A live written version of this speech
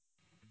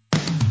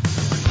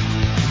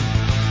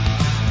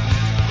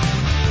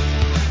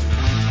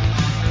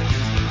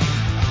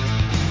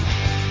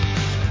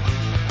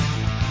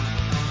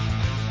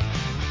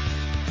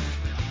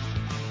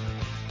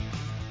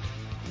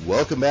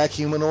welcome back,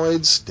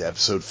 humanoids, to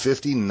episode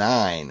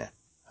 59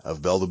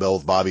 of Bell to Bell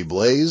with Bobby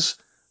Blaze,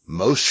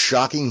 Most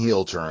Shocking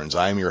Heel Turns.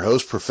 I am your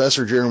host,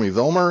 Professor Jeremy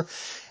Vilmer,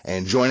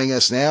 and joining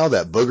us now,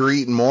 that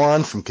booger-eating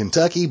moron from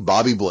Kentucky,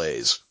 Bobby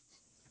Blaze.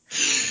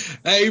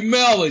 Hey,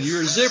 Melvin,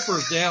 your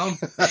zipper's down,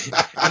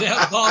 and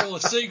that bottle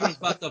of cigarettes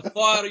about to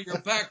fly out of your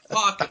back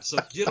pocket, so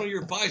get on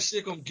your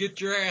bicycle and get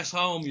your ass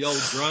home, you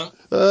old drunk.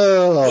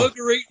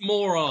 Booger-eating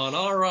moron.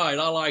 All right,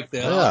 I like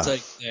that. Yeah. I'll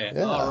take that.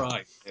 Yeah. All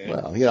right, man.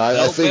 Well, you know,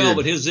 I figured...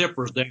 Melvin, his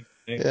zipper's down.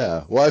 Man.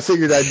 Yeah, well, I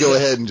figured I'd go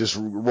ahead and just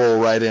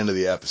roll right into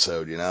the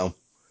episode, you know?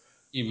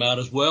 You might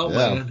as well,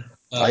 man.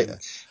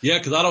 Yeah,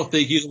 because I don't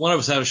think either one of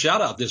us have a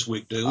shout out this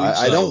week, do we?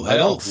 I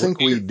don't think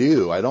we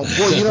do.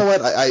 Well, you know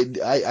what?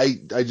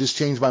 I just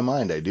changed my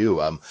mind. I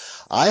do.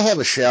 I have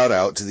a shout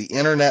out to the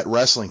internet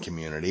wrestling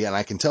community, and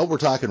I can tell we're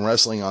talking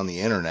wrestling on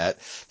the internet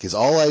because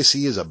all I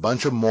see is a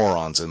bunch of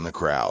morons in the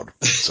crowd.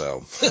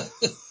 So.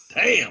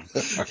 Damn.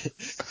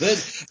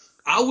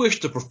 I wish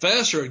the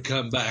professor had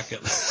come back.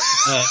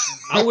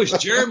 I wish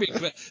Jeremy,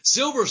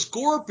 Silver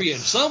Scorpion,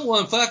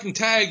 someone fucking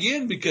tag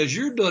in because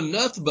you're doing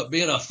nothing but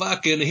being a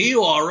fucking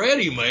heel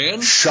already, man.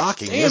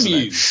 Shocking, damn isn't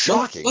it?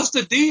 Shocking. What's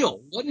the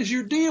deal? What is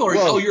your deal?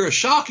 Well, you're a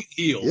shocking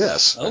heel.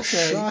 Yes,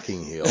 okay. A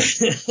shocking heel.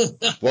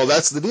 Well,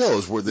 that's the deal.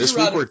 Is we're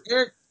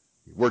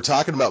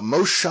talking about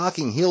most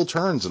shocking heel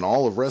turns in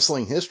all of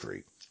wrestling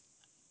history.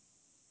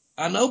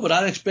 I know, but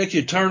I didn't expect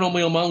you to turn on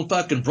me on my own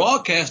fucking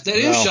broadcast. That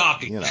is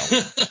shocking. You know,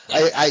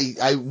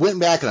 I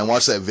went back and I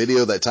watched that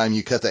video that time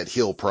you cut that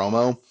heel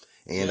promo,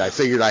 and I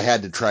figured I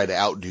had to try to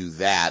outdo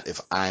that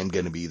if I'm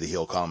going to be the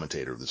heel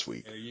commentator this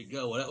week. There you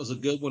go. Well, that was a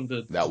good one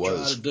to try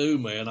to do,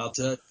 man. I'll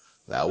tell you.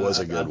 That was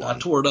a good one. I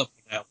tore it up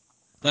for that.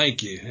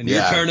 Thank you. And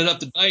you're turning up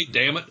to date,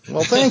 damn it.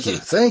 Well, thank you.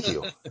 Thank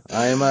you.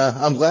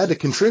 I'm glad to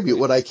contribute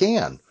what I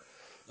can.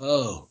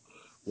 Oh.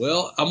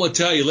 Well, I'm going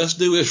to tell you, let's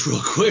do this real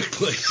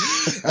quickly.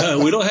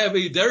 We don't have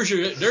any, there's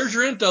your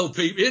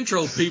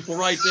intro people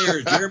right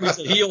there. Jeremy's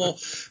a heel.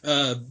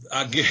 I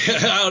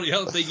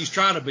don't think he's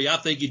trying to be. I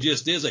think he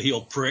just is a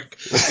heel prick.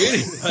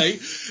 Anyway,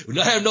 we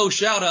don't have no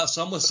shout out.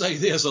 So I'm going to say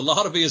this. A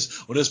lot of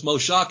his, when it's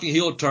most shocking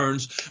heel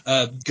turns,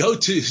 go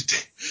to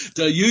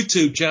the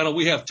YouTube channel.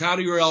 We have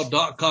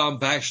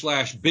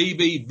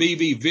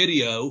tinyurl.com/BBBB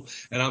video.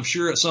 And I'm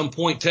sure at some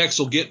point Tex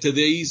will get to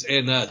these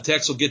and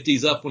Tex will get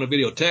these up on a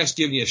video. Tex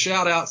giving you a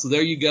shout out. So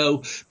there you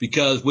go,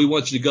 because we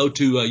want you to go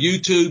to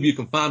YouTube. You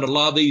can find a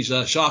lot of these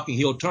shocking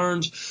heel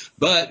turns.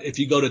 But if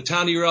you go to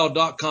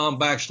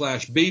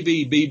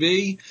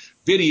tinyurl.com/BBBB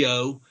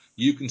video,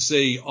 you can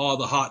see all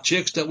the hot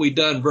chicks that we've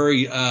done.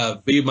 Very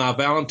Be My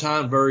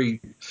Valentine, very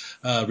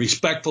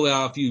respectful.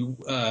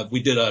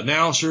 We did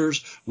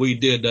announcers, we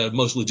did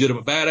most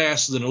legitimate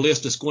badasses, and the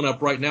list that's going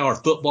up right now are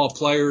football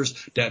players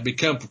that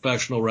become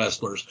professional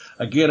wrestlers.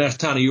 Again, that's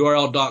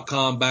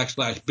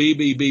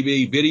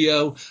tinyurl.com/BBBB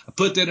video. I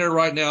put that in there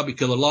right now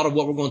because a lot of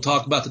what we're going to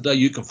talk about today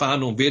you can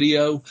find on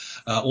video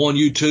on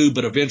YouTube,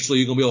 but eventually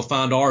you're going to be able to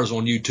find ours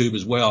on YouTube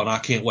as well, and I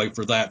can't wait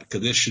for that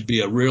because this should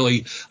be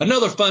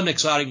another fun,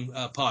 exciting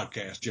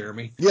podcast,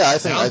 Jeremy. Yeah, I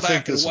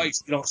think this way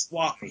so you don't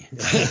swat me.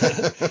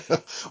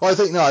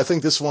 Well, I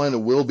think this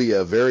one will be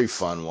a very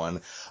fun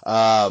one.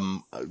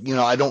 You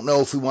know, I don't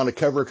know if we want to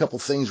cover a couple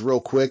things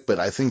real quick, but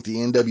I think the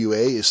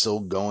NWA is still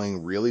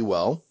going really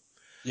well.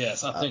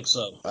 Yes, I think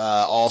so.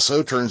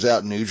 Also, turns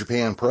out New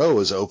Japan Pro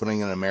is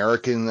opening an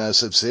American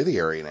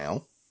subsidiary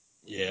now.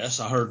 Yes,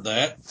 I heard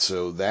that.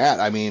 So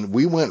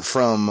we went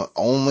from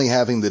only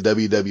having the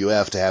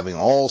WWF to having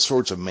all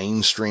sorts of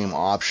mainstream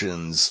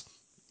options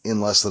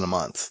in less than a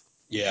month.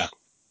 Yeah.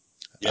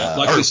 Yeah,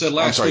 like we said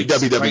last week,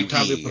 it's a great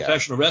time to be a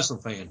professional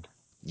wrestling fan.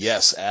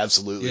 Yes,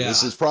 absolutely. Yeah.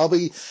 This is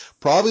probably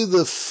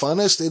the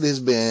funnest it has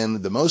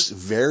been, the most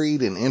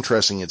varied and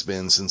interesting it's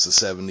been since the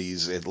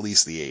 70s, at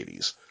least the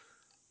 80s.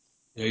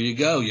 There you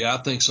go. Yeah, I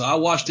think so. I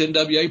watched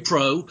NWA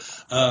Pro.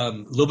 A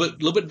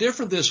little bit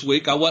different this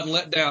week. I wasn't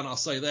let down. I'll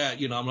say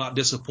that. You know, I'm not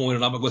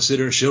disappointed. I'm not going to sit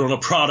here and shit on a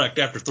product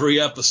after 3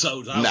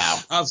 episodes.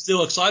 I'm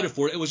still excited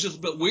for it. It was just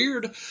a bit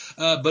weird,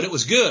 but it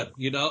was good.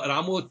 You know, and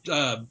I'm going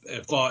to,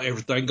 if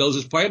everything goes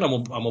as planned,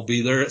 I'm going to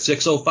be there at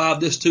 6:05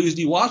 this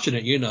Tuesday watching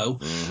it. You know.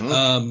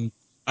 Mm-hmm.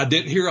 I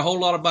didn't hear a whole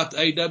lot about the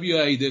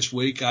AWA this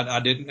week. I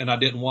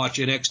didn't watch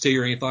NXT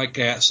or anything like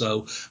that.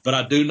 So, but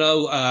I do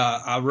know,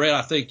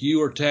 I think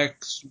you or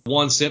Tex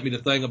one sent me the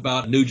thing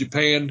about New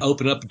Japan,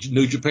 open up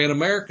New Japan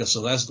America.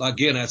 So that's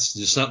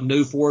just something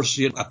new for us.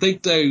 I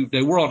think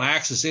they were on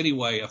Axis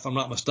anyway, if I'm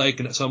not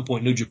mistaken, at some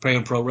point New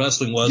Japan Pro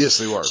Wrestling was. Yes,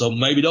 they were. So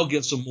maybe they'll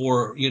get some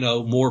more,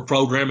 more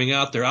programming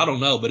out there. I don't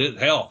know, but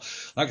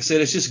like I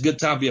said, it's just a good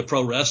time to be a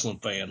pro wrestling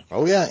fan.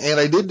 Oh, yeah. And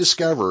I did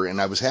discover, and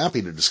I was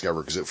happy to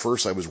discover, because at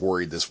first I was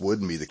worried this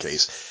wouldn't be the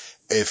case.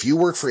 If you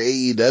work for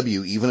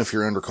AEW, even if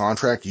you're under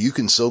contract, you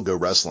can still go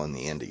wrestle in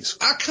the indies.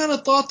 I kind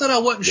of thought that. I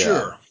wasn't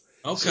sure.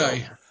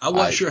 Okay. I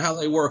wasn't sure how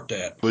they worked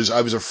that.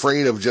 I was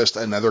afraid of just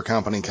another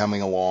company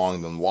coming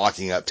along and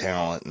locking up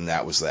talent, and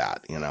that was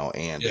that, and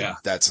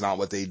that's not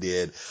what they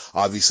did.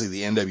 Obviously,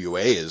 the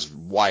NWA is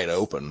wide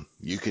open.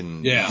 You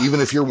can, even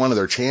if you're one of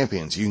their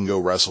champions, you can go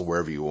wrestle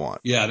wherever you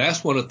want. Yeah,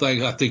 that's one of the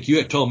things I think you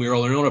had told me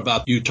earlier on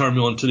about you turned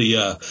me on to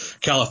the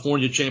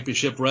California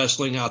Championship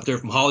Wrestling out there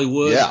from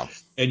Hollywood. Yeah.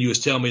 And you was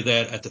telling me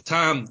that at the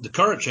time, the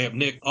current champ,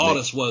 Nick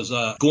Aldis, was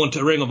going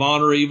to Ring of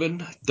Honor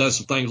even, done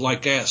some things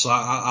like that. So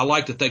I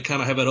like that they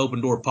kind of have that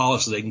open door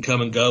policy. They can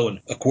come and go. And,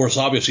 of course,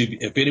 obviously,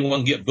 if anyone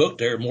can get booked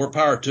there, more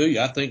power to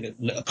you. I think,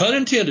 pun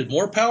intended,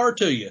 more power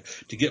to you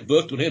to get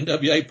booked with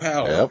NWA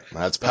Power. Yep,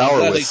 that's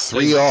power with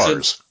 3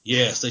 R's.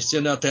 Yes, they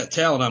send out that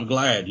talent. I'm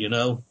glad,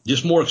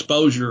 just more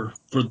exposure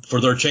for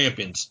their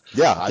champions.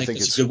 Yeah, I think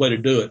it's a good way to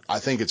do it. I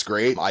think it's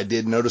great. I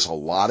did notice a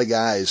lot of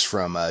guys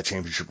from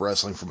Championship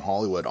Wrestling from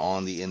Hollywood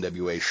on the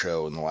NWA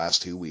show in the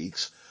last 2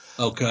 weeks.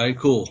 Okay,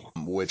 cool.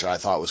 Which I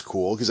thought was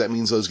cool because that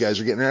means those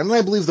guys are getting around. And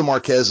I believe the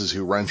Marquezes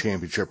who run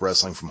Championship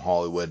Wrestling from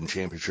Hollywood and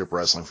Championship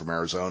Wrestling from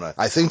Arizona,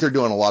 I think they're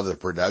doing a lot of the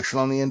production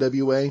on the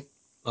NWA.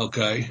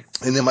 Okay.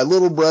 And then my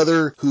little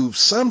brother, who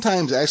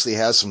sometimes actually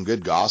has some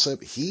good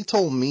gossip, he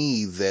told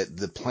me that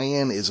the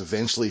plan is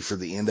eventually for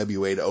the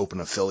NWA to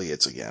open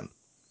affiliates again.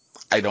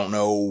 I don't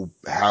know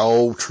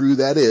how true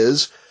that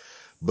is,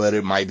 but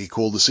it might be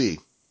cool to see.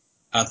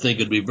 I think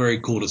it'd be very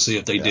cool to see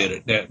if they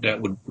did it.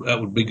 That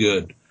would be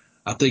good.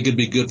 I think it'd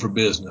be good for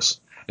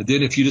business. And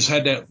then if you just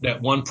had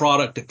that one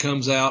product that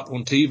comes out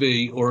on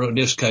TV, or in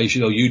this case,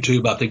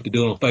 YouTube, I think they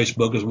do it on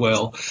Facebook as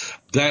well,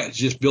 that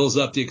just builds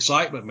up the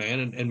excitement,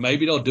 man. And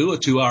maybe they'll do a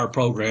 2-hour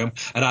program.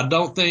 And I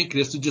don't think,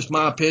 this is just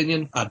my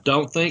opinion, I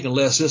don't think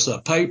unless it's a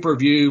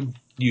pay-per-view,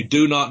 you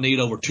do not need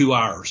over 2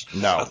 hours.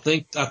 No. I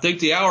think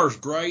the hour is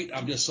great.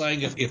 I'm just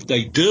saying if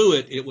they do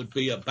it, it would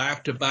be a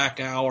back-to-back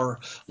hour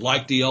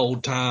like the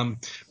old time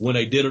when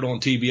they did it on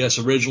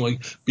TBS originally,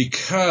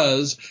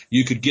 because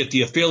you could get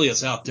the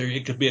affiliates out there.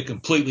 It could be a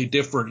completely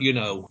different,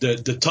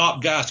 the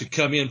top guys could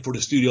come in for the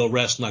studio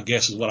wrestling, I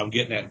guess is what I'm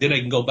getting at. Then they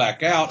can go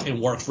back out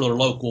and work for their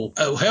local,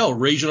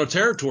 region or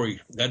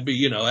territory. That'd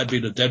be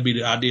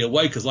the ideal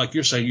way, because like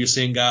you're saying, you're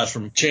seeing guys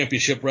from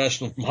Championship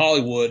Wrestling from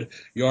Hollywood.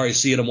 You're already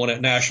seeing them on that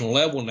national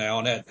level now,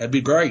 and that'd be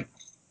great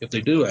if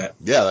they do that.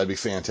 Yeah, that'd be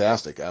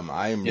fantastic.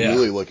 I am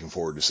really looking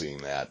forward to seeing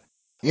that.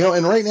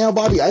 And right now,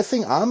 Bobby, I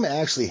think I'm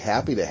actually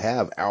happy to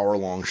have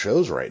hour-long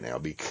shows right now,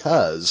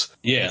 because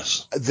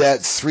that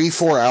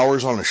 3-4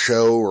 hours on a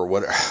show or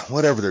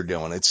whatever they're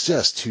doing, it's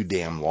just too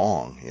damn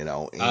long, And,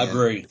 I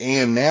agree.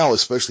 And now,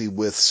 especially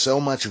with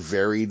so much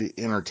varied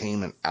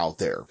entertainment out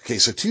there. Okay,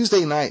 so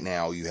Tuesday night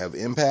now, you have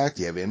Impact,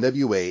 you have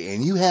NWA,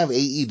 and you have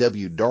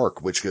AEW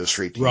Dark, which goes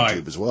straight to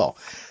YouTube as well.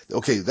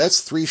 Okay, that's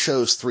 3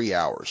 shows, 3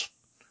 hours.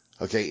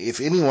 Okay, if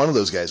any one of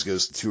those guys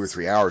goes to 2 or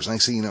 3 hours,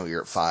 next thing you know,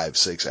 you're at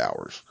 5-6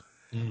 hours.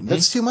 Mm-hmm.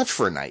 That's too much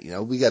for a night.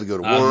 We got to go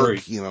to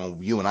work.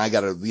 You and I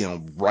got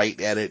to,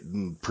 write, edit,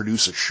 and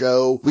produce a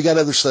show. We got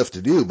other stuff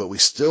to do, but we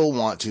still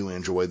want to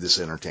enjoy this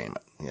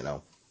entertainment,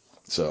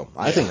 So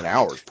I think an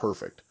hour is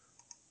perfect.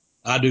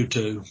 I do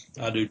too.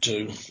 I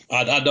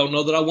don't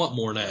know that I want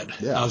more than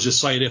that. Yeah. I was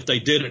just saying, if they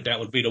did it, that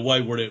would be the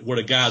way where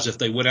the guys, if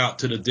they went out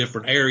to the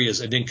different areas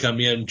and then come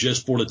in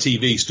just for the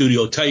TV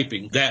studio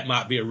taping, that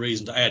might be a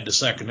reason to add the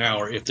second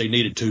hour if they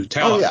needed to,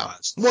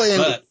 talent-wise. Oh, yeah.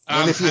 Well,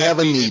 and if you have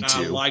a need to.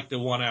 I like the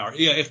 1 hour.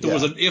 Yeah, if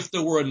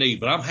there were a need.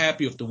 But I'm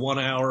happy with the 1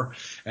 hour,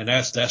 and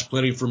that's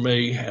plenty for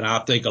me. And I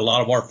think a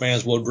lot of our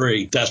fans will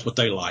agree. That's what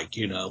they like,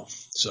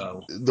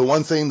 So the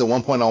one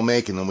point I'll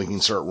make, and then we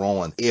can start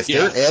rolling. If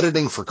they're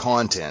editing for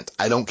content,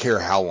 I don't care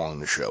how long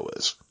the show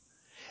is.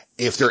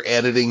 If they're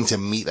editing to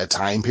meet a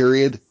time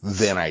period,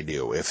 then I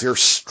do. If they're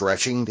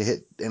stretching to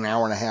hit an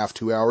hour and a half,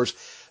 2 hours,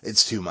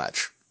 it's too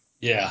much.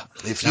 Yeah.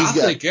 I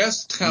think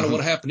that's kind of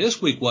what happened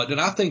this week, wasn't it?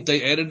 I think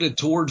they edited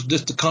towards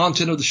just the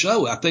content of the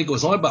show. I think it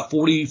was only about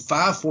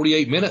 45,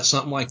 48 minutes,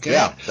 something like that.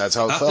 Yeah, that's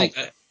how it felt.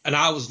 And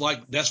I was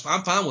like,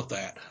 I'm fine with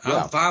that.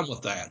 I'm fine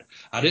with that.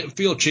 I didn't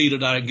feel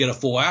cheated. I didn't get a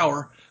full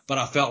hour, but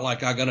I felt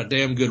like I got a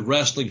damn good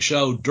wrestling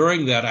show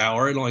during that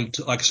hour. And like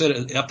I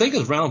said, I think it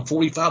was around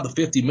 45 to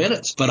 50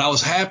 minutes, but I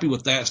was happy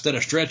with that instead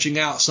of stretching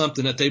out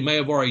something that they may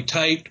have already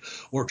taped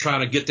or trying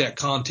to get that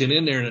content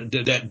in there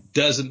that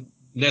doesn't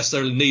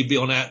necessarily need to be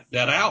on that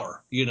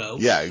hour,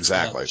 Yeah,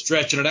 exactly.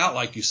 Stretching it out,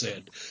 like you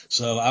said.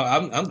 So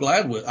I'm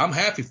glad I'm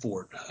happy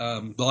for it.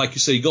 But like you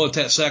said, you go into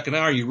that second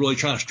hour, you're really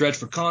trying to stretch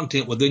for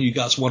content. Well, then you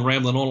got someone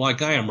rambling on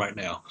like I am right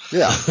now.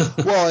 Yeah.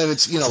 Well, and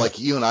it's, like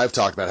you and I have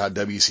talked about how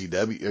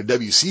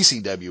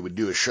WCCW would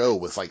do a show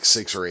with like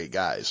 6 or 8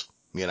 guys,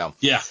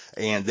 Yeah.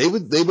 And they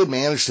would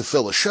manage to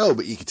fill a show,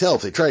 but you could tell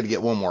if they tried to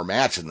get one more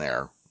match in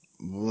there,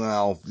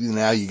 well,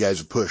 now you guys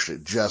have pushed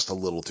it just a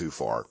little too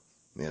far,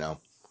 Yeah.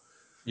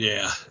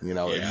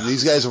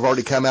 These guys have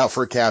already come out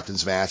for a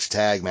captain's match, a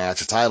tag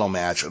match, a title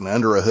match, an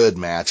under a hood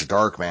match, a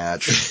dark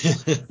match.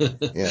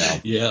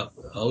 Yeah.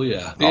 Oh,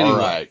 yeah. Anyway. All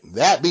right.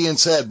 That being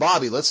said,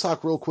 Bobby, let's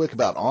talk real quick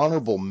about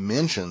honorable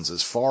mentions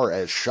as far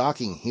as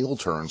shocking heel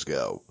turns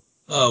go.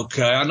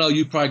 Okay. I know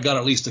you probably got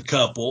at least a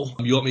couple.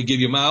 You want me to give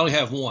you mine? I only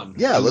have one.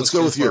 Yeah, let's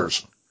go with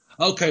yours.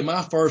 Okay,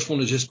 my first one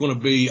is just going to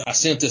be, I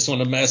sent this on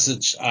a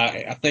message.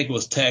 I think it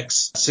was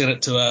Tex sent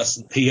it to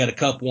us. He had a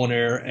couple on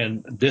there,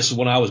 and this is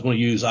one I was going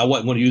to use. I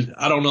wasn't going to use,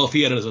 I don't know if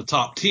he had it as a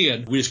top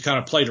 10. We just kind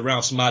of played around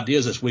with some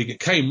ideas this week. It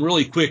came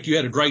really quick. You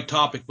had a great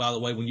topic, by the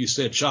way, when you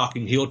said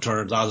shocking heel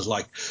turns. I was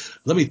like,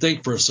 let me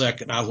think for a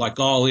second. I was like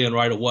all in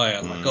right away.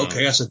 I'm like,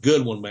 okay, that's a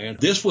good one, man.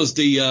 This was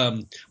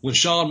the, when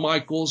Shawn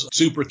Michaels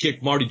super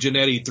kicked Marty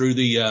Jannetty through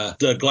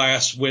the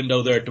glass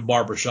window there at the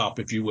barbershop,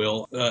 if you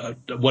will,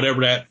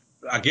 whatever that,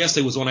 I guess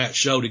they was on that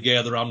show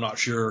together. I'm not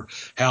sure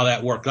how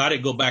that worked. I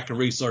didn't go back and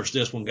research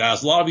this one,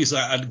 guys. A lot of these,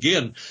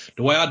 again,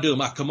 the way I do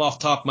them, I come off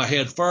the top of my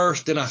head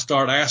first, then I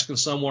start asking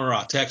someone, or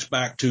I text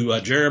back to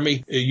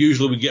Jeremy.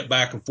 Usually we get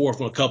back and forth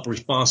on a couple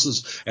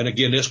responses. And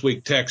again, this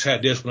week Tex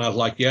had this one. I was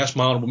like, yeah, that's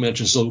my honorable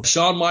mention. So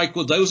Shawn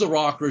Michaels, those are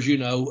rockers, you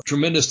know,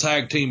 tremendous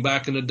tag team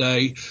back in the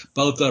day.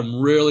 Both of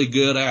them really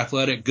good,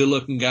 athletic, good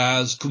looking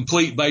guys,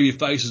 complete baby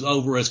faces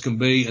over as can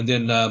be. And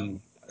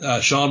then,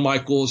 Shawn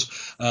Michaels,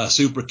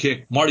 super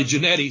kick Marty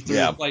Jannetty through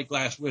the plate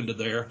glass window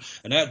there.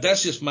 And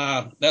that's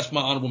my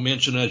honorable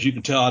mention. As you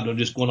can tell, I'm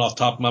just going off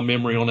the top of my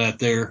memory on that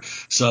there.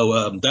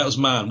 So, that was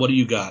mine. What do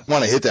you got? I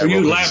want to hit that. Or you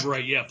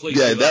elaborate. Yeah, please.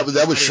 Yeah,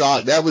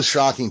 that was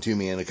shocking to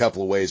me in a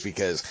couple of ways,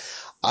 because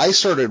I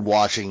started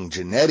watching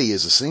Jannetty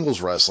as a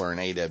singles wrestler in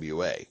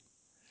AWA.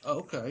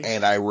 Oh, okay.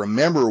 And I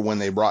remember when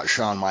they brought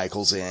Shawn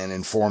Michaels in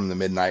and formed the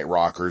Midnight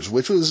Rockers,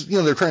 which was, you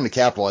know, they're trying to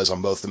capitalize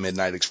on both the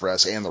Midnight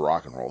Express and the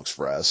Rock and Roll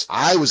Express.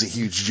 I was a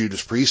huge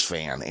Judas Priest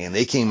fan, and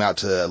they came out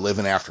to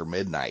Living After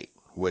Midnight,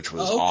 which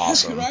was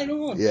awesome. Right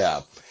on.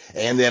 Yeah.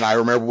 And then I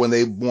remember when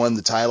they won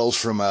the titles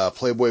from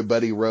Playboy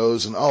Buddy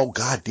Rose, and oh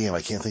god damn,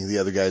 I can't think of the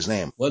other guy's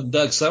name. Wasn't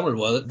Doug Summers,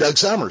 was it? Doug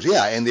Summers,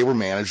 yeah, and they were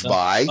managed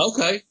by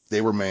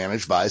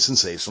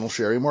Sensational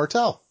Sherry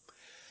Martel.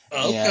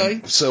 Okay.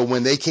 And so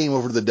when they came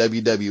over to the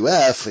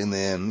WWF, and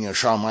then, you know,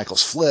 Shawn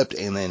Michaels flipped,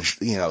 and then,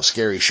 you know,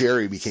 Scary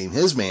Sherry became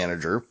his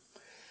manager.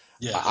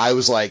 Yeah. I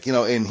was like, you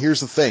know, and here's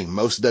the thing,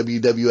 most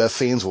WWF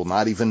fans will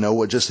not even know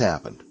what just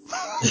happened.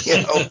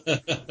 You know?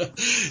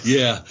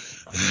 Yeah.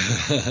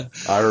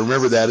 I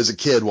remember that as a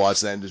kid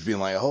watching that and just being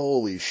like,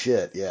 holy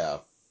shit, yeah.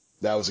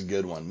 That was a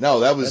good one. No,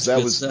 that was a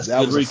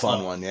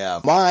fun one,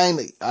 yeah. Mine,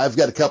 I've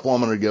got a couple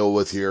I'm going to go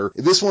with here.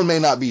 This one may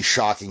not be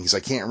shocking because I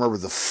can't remember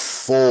the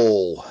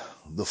full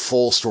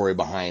story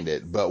behind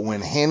it, but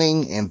when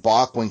Hennig and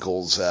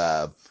Bockwinkel's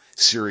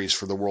series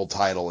for the world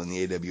title in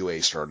the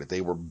AWA started, they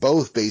were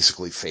both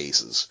basically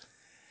faces.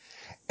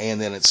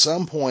 And then at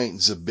some point,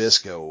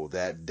 Zbyszko,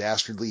 that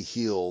dastardly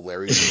heel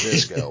Larry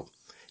Zbyszko,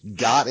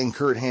 got in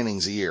Curt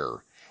Hennig's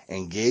ear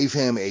and gave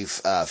him a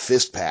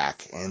fist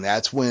pack, and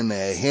that's when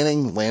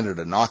Hennig landed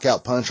a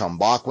knockout punch on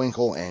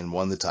Bockwinkel and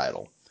won the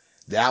title.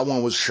 That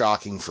one was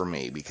shocking for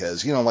me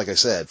because, you know, like I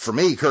said, for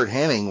me, Curt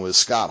Hennig was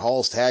Scott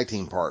Hall's tag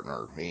team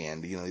partner,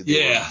 and, you know,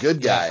 they were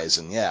good guys,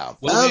 and yeah.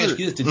 Well, let me ask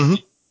you this.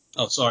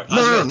 Oh, sorry.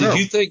 Did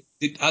you think,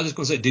 I was just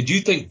going to say, did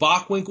you think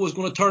Bockwinkel was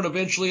going to turn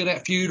eventually in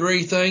that feud or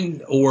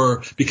anything?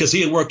 Or because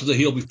he had worked as a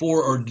heel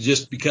before, or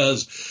just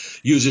because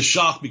you was just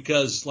shocked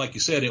because, like you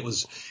said, it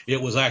was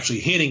actually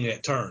Hennig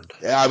that turned?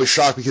 Yeah, I was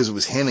shocked because it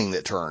was Hennig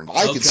that turned.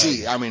 I could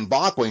see, I mean,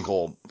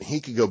 Bockwinkel,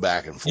 he could go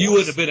back and forth. You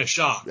wouldn't have been as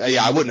shocked.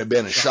 Yeah, I wouldn't have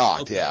been as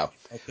shocked, yeah.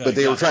 Okay, but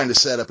they were trying to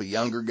set up a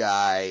younger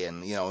guy,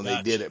 and, you know, and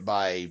they did it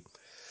by,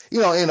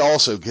 you know, and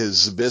also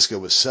because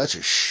Zbyszko was such a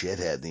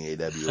shithead in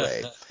the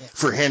AWA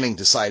for Hennig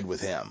to side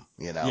with him,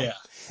 you know. Yeah.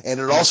 And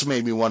it also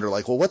made me wonder,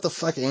 like, well, what the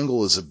fuck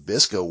angle is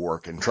Zbyszko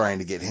working trying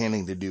to get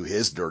Hennig to do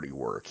his dirty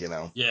work, you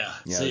know? Yeah.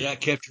 See, that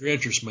kept your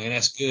interest, man.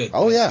 That's good.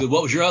 Oh, yeah. Good.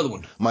 What was your other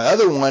one? My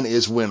other one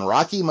is when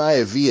Rocky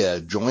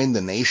Maivia joined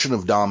the Nation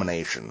of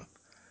Domination.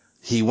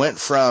 He went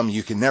from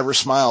You Can Never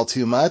Smile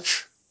Too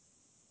Much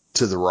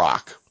to The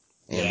Rock.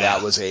 And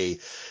that was it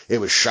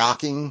was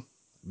shocking,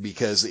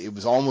 because it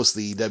was almost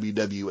the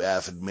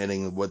WWF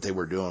admitting what they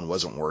were doing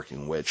wasn't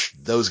working, which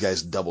those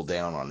guys doubled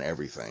down on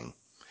everything.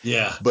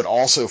 Yeah. But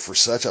also for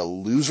such a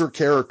loser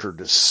character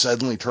to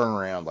suddenly turn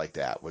around like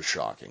that was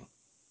shocking.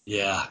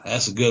 Yeah,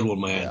 that's a good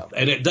one, man. Yeah.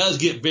 And it does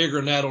get bigger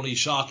than that on these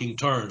shocking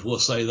turns, we'll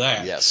say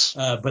that. Yes.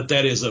 But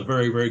that is a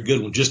very, very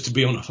good one, just to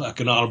be on a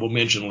fucking honorable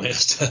mention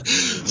list.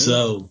 Mm-hmm.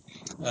 So,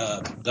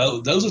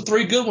 those are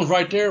three good ones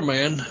right there,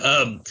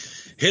 man.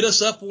 Hit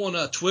us up on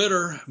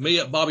Twitter, me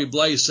at Bobby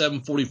Blaze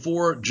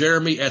 744,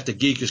 Jeremy at The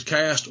Geekish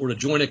Cast, or the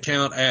joint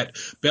account at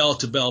Bell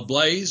to Bell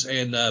Blaze.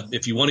 And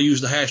if you want to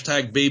use the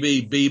hashtag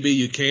BB,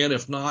 you can.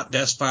 If not,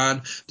 that's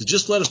fine.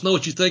 Just let us know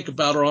what you think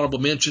about our honorable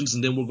mentions,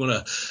 and then we're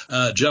going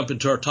to jump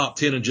into our top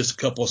 10 in just a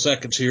couple of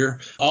seconds here.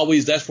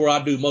 Always, that's where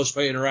I do most of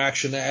my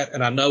interaction at.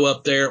 And I know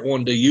up there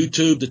on the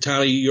YouTube, the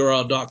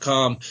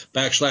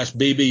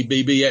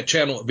tinyurl.com/BBBB, that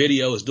channel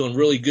video is doing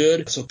really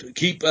good. So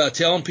keep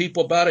telling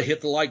people about it.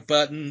 Hit the like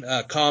button.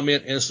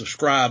 comment, and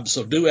subscribe.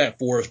 So do that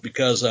for us,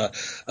 because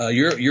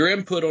your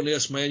input on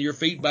this, man, your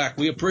feedback,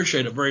 we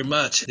appreciate it very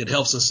much. It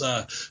helps us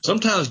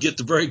sometimes get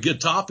the very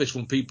good topics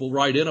when people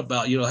write in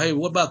about, hey,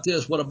 what about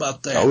this? What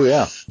about that? Oh,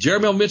 yeah.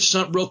 Jeremy, I'll mention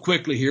something real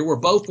quickly here. We're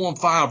both on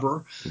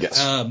Fiverr. Yes.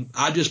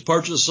 I just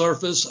purchased a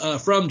Surface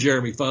from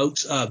Jeremy,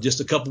 folks, just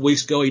a couple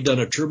weeks ago. He done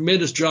a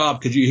tremendous job,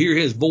 because you hear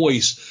his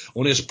voice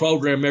on this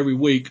program every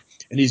week.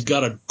 And he's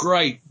got a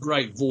great,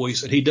 great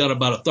voice. And he done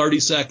about a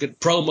 30-second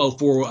promo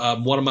for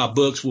one of my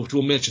books, which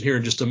we'll mention here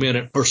in just a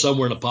minute, or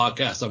somewhere in the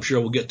podcast. I'm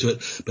sure we'll get to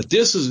it. But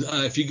this is,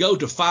 if you go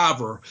to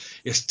Fiverr,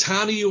 it's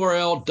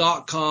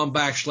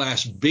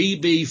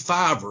tinyurl.com/BB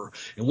Fiverr.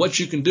 And what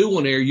you can do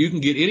on there, you can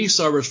get any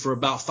service for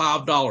about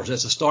 $5.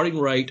 That's a starting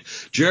rate.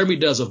 Jeremy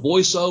does a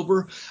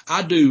voiceover.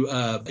 I do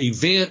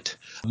event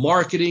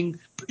marketing,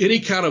 any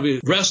kind of a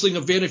wrestling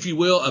event, if you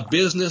will, a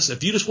business.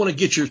 If you just want to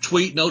get your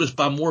tweet noticed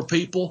by more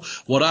people,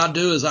 what I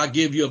do is I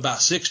give you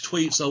about 6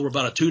 tweets over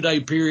about a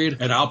 2-day period,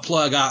 and I'll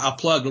plug.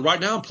 Right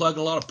now I'm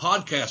plugging a lot of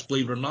podcasts,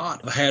 believe it or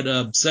not. I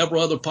had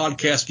several other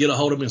podcasts get a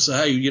hold of me and say,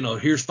 hey,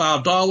 here's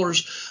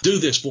 $5, do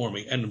this for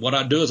me. And what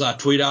I do is I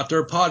tweet out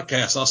their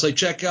podcasts. I'll say,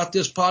 check out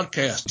this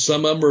podcast.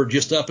 Some of them are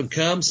just up and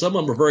come. Some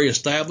of them are very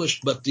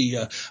established, but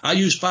I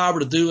use Fiverr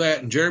to do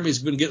that, and Jeremy's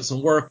been getting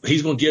some work.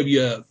 He's going to give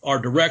you our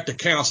direct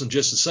accounts in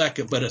just a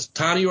second, but it's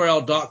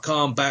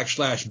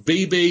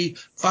tinyurl.com/BB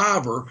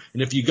Fiverr.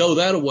 And if you go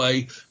that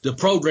way, the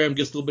program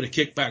gets a little bit of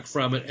kickback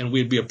from it, and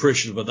we'd be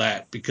appreciative of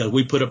that, because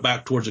we put it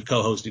back towards the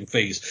co-hosting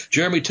fees.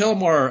 Jeremy, tell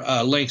them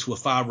our links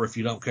with Fiverr if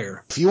you don't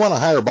care. If you want to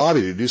hire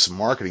Bobby to do some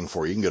marketing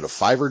for you, you can go to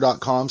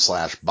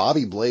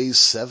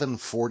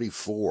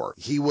fiverr.com/BobbyBlaze744.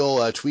 He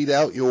will tweet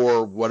out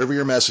whatever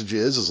your message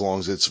is, as long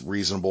as it's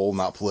reasonable,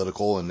 not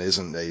political, and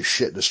isn't a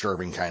shit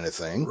disturbing kind of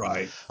thing.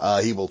 Right.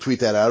 He will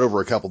tweet that out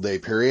over a couple-day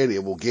period.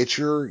 It will get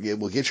your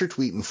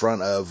tweet in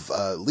front of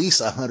at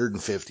least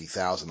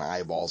 150,000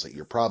 eyeballs that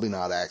you're probably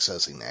not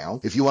accessing now.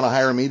 If you want to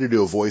hire me to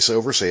do a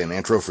voiceover, say an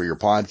intro for your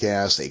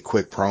podcast, a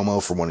quick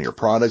promo for one of your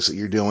products that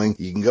you're doing,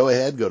 you can go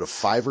to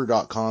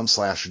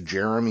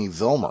fiverr.com/Jeremy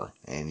Vilmer,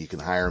 and you can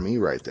hire me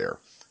right there.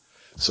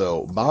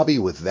 So, Bobby,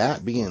 with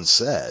that being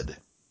said,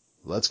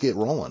 let's get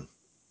rolling.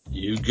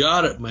 You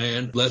got it,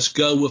 man. Let's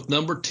go with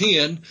number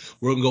 10.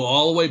 We're going to go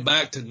all the way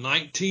back to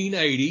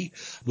 1980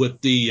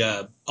 with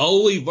the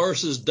Ole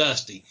versus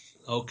Dusty.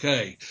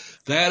 Okay.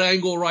 That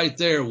angle right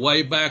there,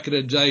 way back in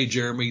the day,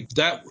 Jeremy,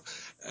 that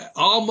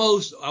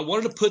almost, I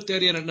wanted to put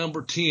that in at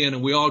number 10,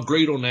 and we all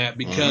agreed on that,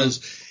 because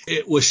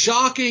it was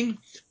shocking,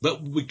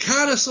 but we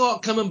kind of saw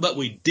it coming, but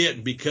we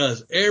didn't,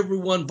 because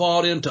everyone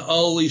bought into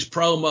Ole's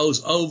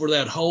promos over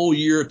that whole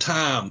year of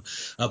time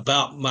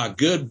about my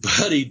good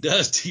buddy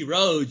Dusty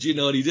Rhodes,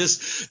 and he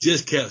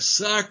just kept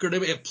suckering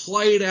him. It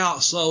played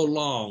out so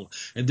long.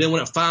 And then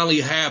when it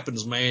finally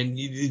happens, man,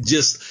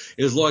 it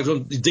was like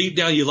deep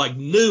down, you like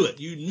knew it.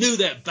 You knew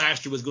that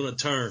bastard was going to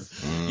turn,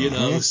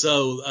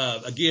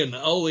 So, again,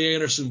 Ole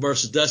Anderson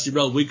versus Dusty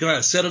Rhodes, we kind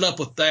of set it up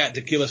with that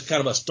to give us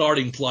kind of a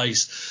starting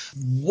place.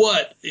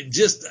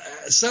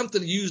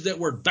 Something used that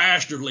word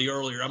bastardly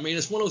earlier. I mean,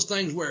 it's one of those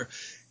things where,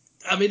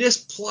 this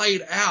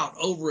played out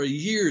over a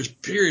year's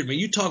period. I mean,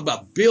 you talk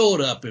about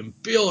build up, man.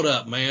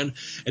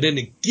 And then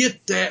to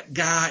get that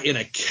guy in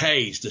a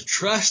cage, to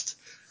trust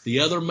the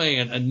other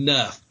man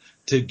enough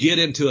to get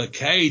into a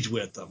cage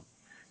with them,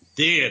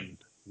 then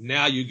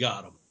now you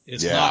got him.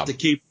 It's not to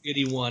keep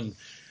anyone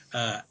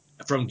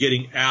from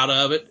getting out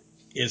of it.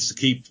 It's to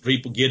keep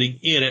people getting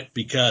in it,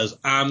 because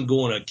I'm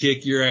going to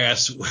kick your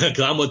ass, because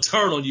I'm going to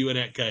turn on you in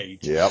that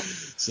cage. Yep.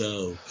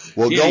 So,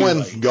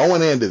 anyway.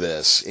 going into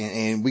this,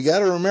 and we got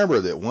to remember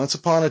that once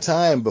upon a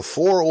time,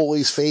 before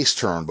Ole's face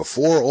turned,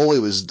 before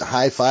Ole was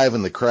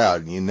high-fiving the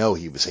crowd, he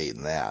was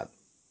hating that.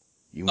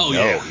 He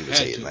was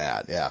hating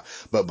that, yeah.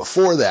 But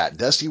before that,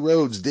 Dusty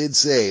Rhodes did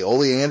say,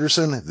 Ole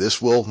Anderson,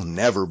 this will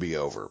never be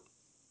over.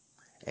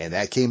 And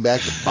that came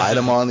back to bite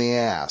him on the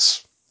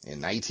ass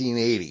in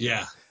 1980.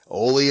 Yeah.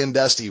 Ole and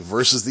Dusty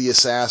versus the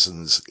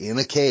Assassins in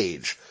a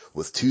cage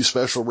with 2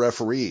 special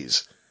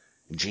referees,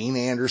 Gene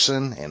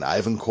Anderson and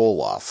Ivan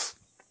Koloff.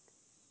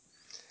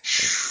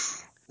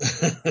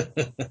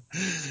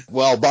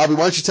 Well, Bobby,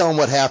 why don't you tell them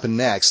what happened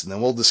next, and then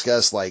we'll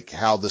discuss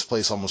how this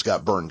place almost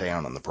got burned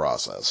down in the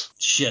process.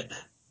 Shit.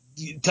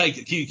 You take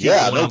it.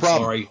 No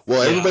problem. Sorry.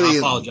 Well, I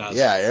apologize.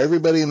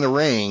 Everybody in the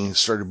ring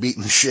started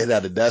beating the shit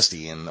out of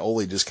Dusty, and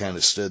Ole just kind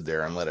of stood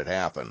there and let it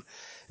happen.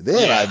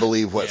 Then I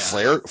believe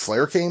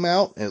Flair came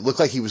out, and it looked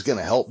like he was going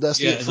to help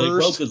Dusty at first. Yeah, they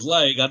broke his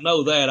leg. I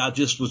know that. I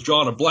just was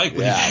drawing a blank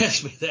when you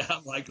asked me that.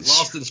 I'm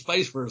lost in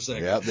space for a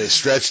second. Yeah, they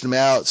stretched him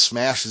out,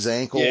 smashed his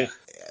ankle. Yeah.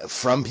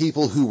 From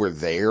people who were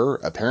there,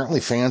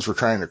 apparently fans were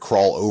trying to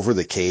crawl over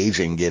the cage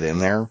and get in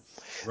there.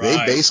 Right. They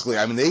basically,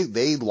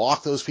 they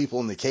locked those people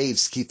in the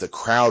cage to keep the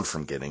crowd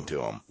from getting to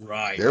them.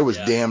 Right. There was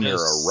damn near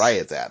a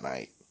riot that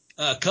night.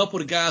 a couple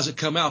of the guys that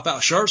come out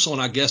without shirts on,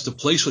 I guess the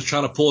police was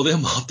trying to pull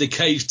them off the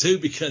cage too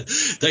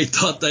because they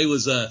thought they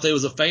was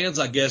a fans,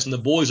 I guess, and the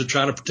boys are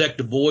trying to protect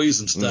the boys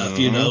and stuff,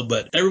 you know.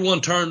 But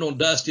everyone turned on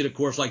Dusty, and of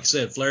course, like you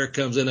said, Flair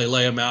comes in, they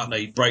lay him out, and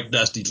they break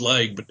Dusty's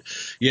leg. But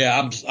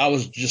yeah, I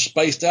was just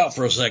spaced out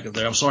for a second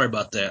there. I'm sorry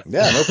about that.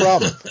 Yeah, no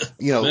problem.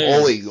 You know,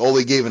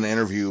 Ole gave an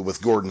interview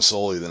with Gordon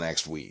Solie the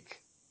next week.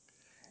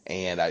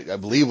 And I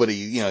believe what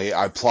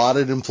I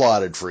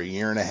plotted for a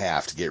year and a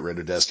half to get rid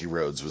of Dusty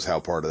Rhodes was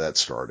how part of that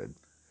started.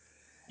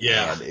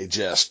 Yeah. And it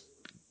just,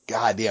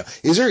 goddamn.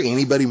 Is there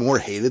anybody more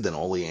hated than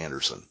Ole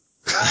Anderson?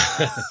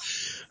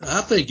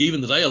 I think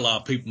even today a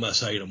lot of people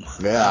must hate him.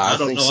 Yeah, I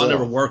don't know. So. I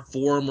never worked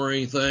for him or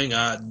anything.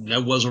 I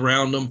never was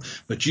around him.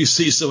 But you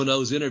see some of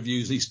those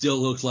interviews, he still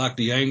looks like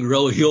the angry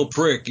old heel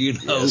prick, you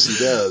know. Yes,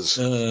 he does.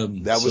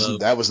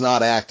 That was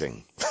not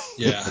acting.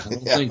 Yeah, I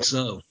don't think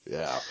so.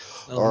 Yeah.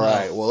 All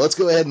right. Well, let's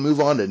go ahead and move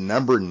on to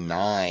number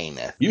 9.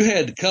 You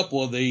had a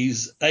couple of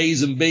these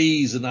A's and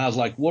B's, and I was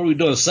like, what are we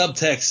doing?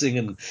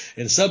 Subtexting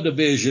and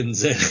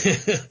subdivisions.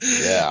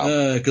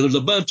 Yeah. Because there's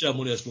a bunch of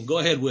them on this one. Go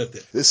ahead with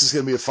it. This is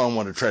going to be a fun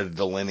one to try to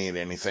delineate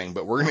anything,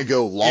 but we're going to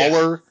go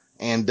Lawler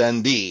and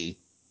Dundee,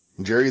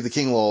 Jerry the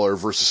King Lawler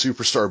versus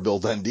Superstar Bill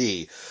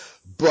Dundee.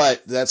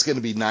 But that's going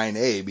to be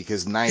 9A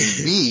because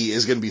 9B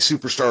is going to be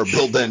Superstar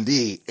Bill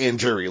Dundee and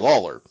Jerry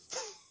Lawler.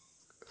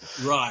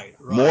 Right.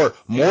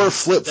 More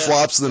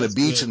flip-flops than a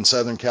beach in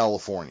Southern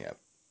California.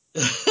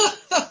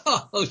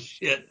 Oh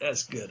shit,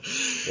 that's good.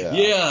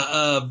 Yeah,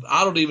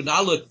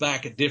 I look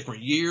back at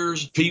different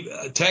years.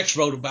 Tex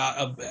wrote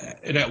about,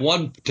 in that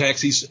one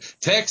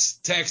text, Tex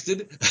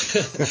texted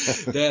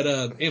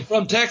that, and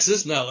from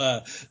Texas,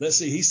 let's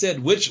see, he said,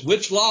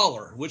 which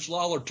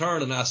Lawler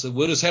turned? And I said,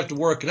 we'll just have to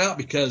work it out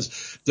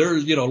because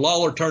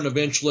Lawler turned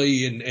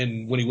eventually,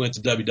 and when he went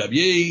to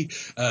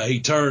WWE, he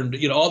turned,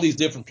 all these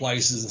different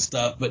places and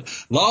stuff. But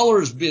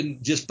Lawler's been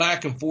just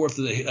back and forth,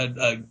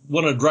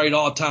 one of the great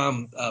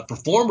all-time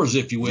performers,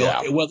 if you will.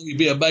 Yeah. Whether he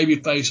be a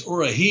babyface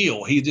or a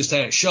heel, he just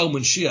had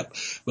showmanship.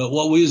 But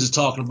what we was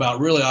talking about,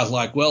 really, I was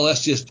like, well,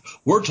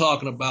 we're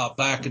talking about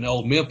back in the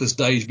old Memphis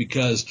days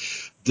because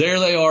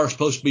there they are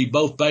supposed to be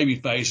both baby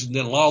faces, and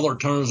then Lawler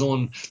turns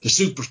on the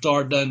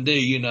Superstar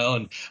Dundee,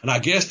 and I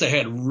guess they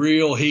had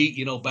real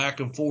heat, back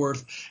and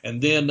forth.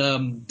 And then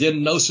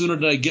no sooner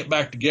did they get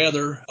back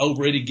together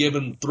over any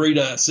given 3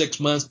 to 6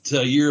 months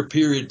to a year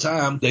period of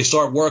time, they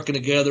start working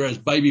together as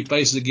baby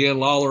faces again.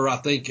 Lawler, I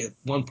think at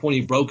one point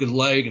he broke his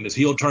leg and his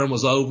heel turn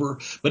was over,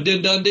 but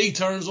then Dundee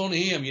turns on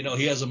him.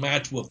 He has a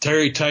match with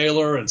Terry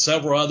Taylor and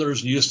several others,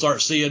 and you just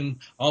start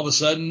seeing all of a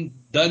sudden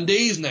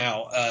Dundee's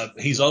now,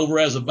 he's over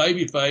as a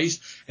baby face,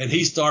 and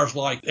he starts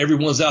like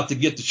everyone's out to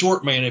get the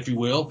short man, if you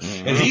will,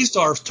 and he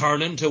starts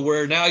turning to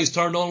where now he's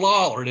turned on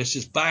Lawler, and it's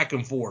just back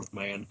and forth,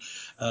 man.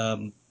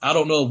 I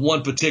don't know of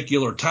one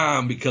particular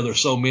time because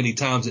there's so many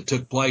times it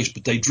took place,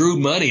 but they drew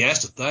money.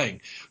 That's the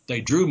thing. They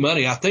drew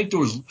money. I think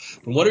there was,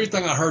 from what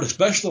everything I heard,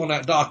 especially on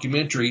that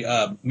documentary,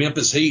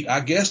 Memphis Heat, I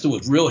guess there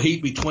was real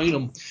heat between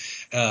them.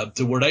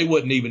 To where they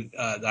wouldn't even,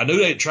 I knew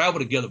they'd travel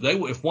together.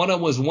 If one of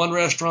them was in one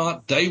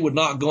restaurant, they would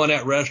not go in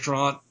that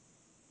restaurant.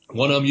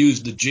 One of them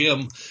used the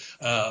gym.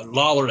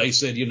 Lawler, they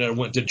said,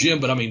 went to the gym,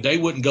 but I mean, they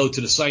wouldn't go to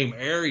the same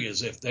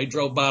areas. If they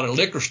drove by the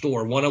liquor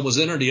store, one of them was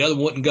in there, the other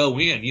wouldn't go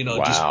in,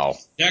 wow.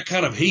 Just that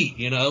kind of heat,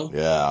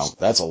 Yeah,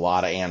 that's a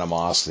lot of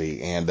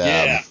animosity. And,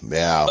 yeah.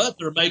 Yeah. But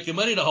they're making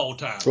money the whole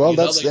time. Well,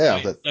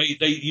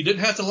 you didn't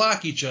have to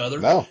like each other.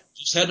 No.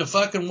 Just had to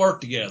fucking work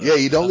together. Yeah,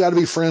 you don't got to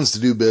be friends to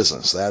do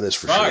business. That is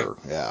for right. sure.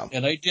 Yeah.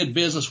 And they did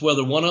business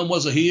whether one of them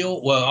was a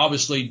heel. Well,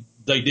 obviously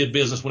they did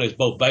business when it's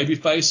both baby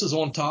faces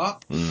on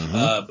top.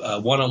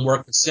 Mm-hmm. One of them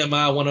worked in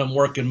semi, one of them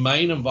worked in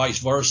main, and vice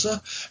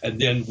versa. And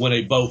then when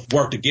they both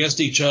worked against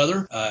each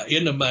other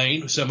in the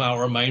main, semi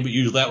or main, but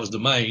usually that was the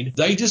main,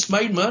 they just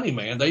made money,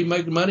 man. They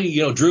made money,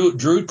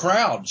 drew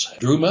crowds,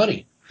 drew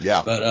money.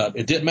 Yeah. But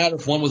it didn't matter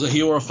if one was a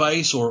heel or a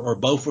face or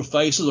both were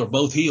faces or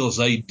both heels.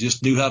 They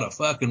just knew how to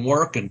fucking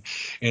work and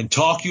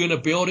talk you in the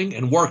building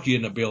and work you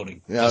in the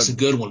building. Yeah, that's a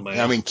good one, man.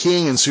 I mean,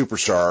 King and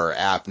Superstar are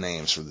apt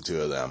names for the two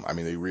of them. I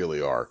mean, they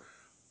really are.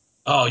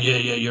 Oh, yeah,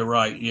 you're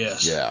right.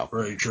 Yes. Yeah.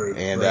 Very true.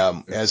 And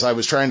as I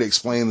was trying to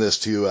explain this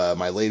to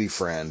my lady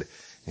friend,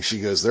 and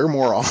she goes, they're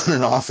more on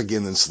and off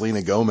again than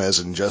Selena Gomez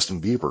and Justin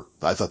Bieber.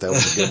 I thought that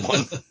was a good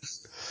one.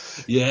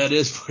 Yeah, it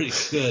is pretty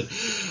good.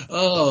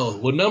 Oh,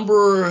 well,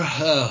 number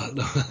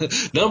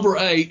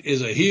 8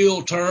 is a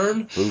heel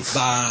turn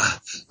by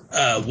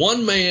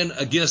one man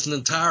against an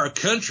entire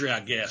country, I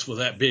guess, with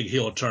that big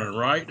heel turn,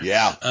 right?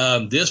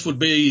 Yeah. This would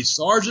be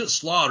Sergeant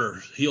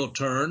Slaughter's heel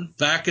turn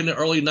back in the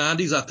early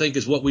 90s, I think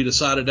is what we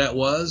decided that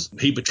was.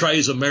 He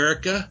betrays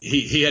America.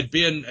 He had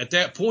been, at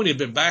that point, he had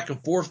been back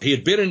and forth. He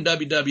had been in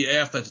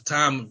WWF at the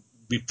time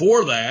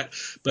before that,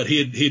 but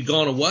he had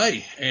gone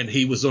away, and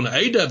he was on the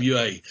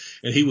AWA,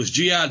 and he was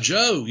G.I.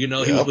 Joe, He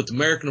was with the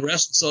American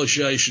Wrestling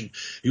Association.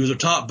 He was a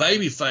top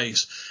baby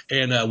face,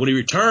 and when he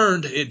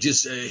returned, it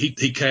just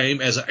he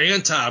came as an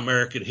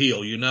anti-American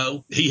heel,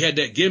 He had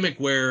that gimmick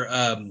where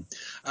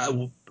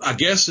I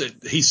guess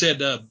he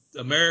said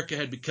America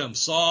had become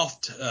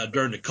soft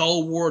during the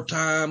Cold War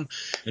time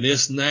and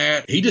this and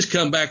that. He just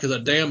come back as a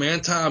damn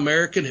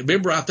anti-American.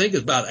 Remember, I think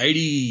it's about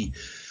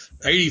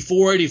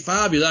 84,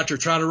 85, he was out there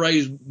trying to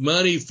raise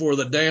money for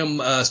the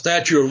damn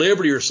Statue of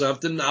Liberty or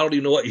something. I don't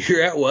even know what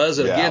year that was.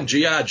 And again,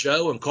 G.I.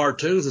 Joe and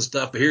cartoons and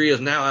stuff. But here he is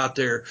now out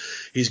there.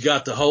 He's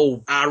got the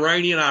whole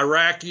Iranian,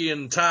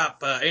 Iraqian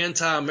type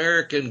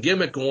anti-American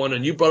gimmick on.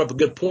 And you brought up a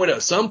good point.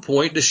 At some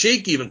point, the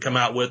Sheik even come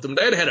out with them.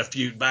 They'd had a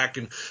feud back,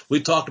 and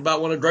we talked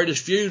about one of the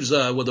greatest feuds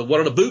with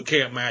one of the boot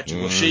camp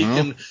matches with Sheik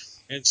and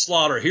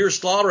Slaughter. Here's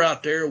Slaughter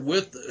out there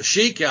with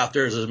Sheik out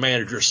there as his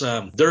manager.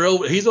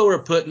 He's over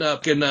putting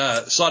up in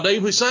Saddam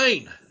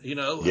Hussein.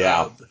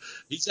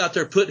 He's out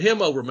there putting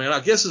him over, man.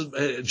 I guess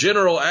his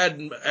general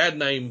ad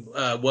name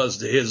was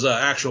his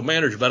actual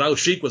manager, but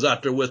Sheik was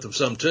out there with him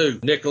some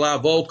too. Nikolai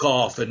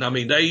Volkov, and I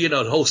mean they,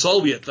 the whole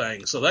Soviet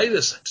thing. So they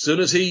just, as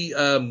soon as he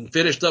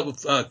finished up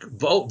with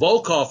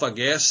Volkov, I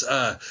guess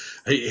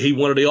he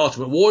wanted the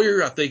Ultimate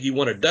Warrior. I think he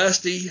wanted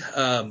Dusty,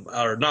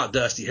 or not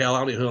Dusty. Hell, I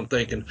don't know who I'm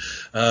thinking.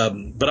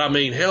 But I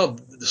mean, hell,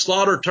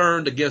 Slaughter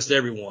turned against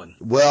everyone.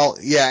 Well,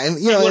 yeah, and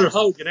he wanted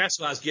Hogan. That's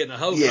why I was getting a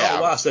Hogan. Yeah. I don't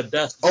know why I said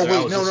Dusty. Oh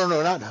wait,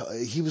 no, not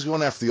he was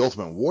going after the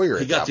Ultimate Warrior.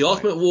 He got the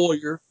Ultimate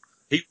Warrior.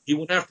 He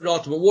went after the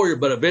Ultimate Warrior,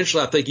 but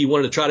eventually I think he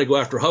wanted to try to go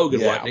after Hogan,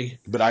 wasn't he?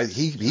 But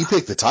he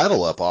picked the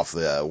title up off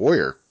the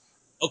Warrior.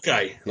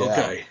 Okay.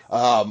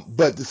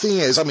 But the thing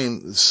is, I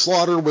mean,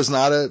 Slaughter was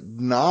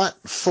not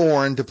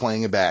foreign to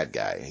playing a bad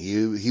guy.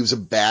 He was a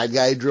bad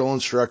guy drill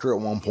instructor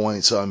at one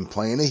point, so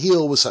playing a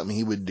heel was something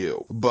he would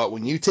do. But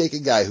when you take a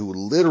guy who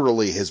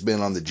literally has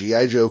been on the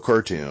G.I. Joe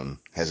cartoon,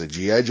 has a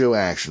G.I. Joe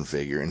action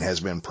figure, and has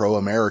been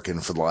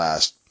pro-American for the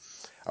last,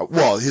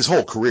 his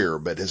whole career,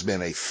 but has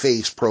been a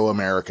face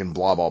pro-American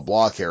blah, blah,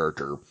 blah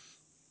character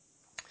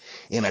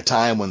in a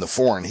time when the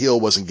foreign heel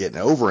wasn't getting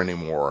over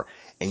anymore,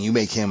 and you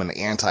make him an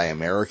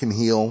anti-American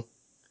heel,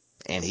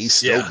 and he's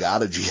still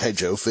got a G.I.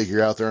 Joe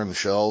figure out there on the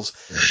shelves,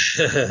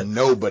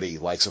 nobody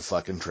likes a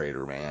fucking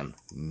traitor, man.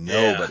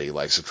 Nobody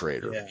likes a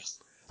traitor. Yeah.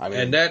 I mean,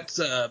 and that's,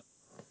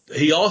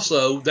 he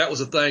also, that was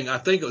the thing, I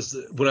think it was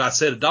when I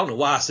said, I don't know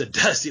why I said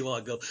Dusty a while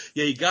ago.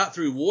 Yeah, he got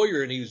through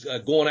Warrior, and he was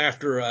going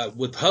after,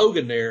 with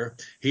Hogan there.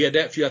 He had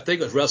that feud, I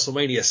think it was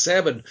WrestleMania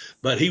 7,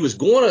 but he was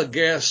going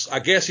to I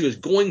guess he was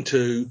going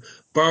to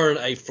burn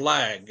a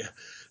flag.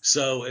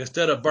 So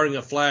instead of burning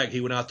a flag, he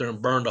went out there and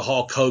burned a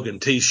Hulk Hogan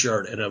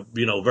T-shirt and a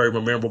very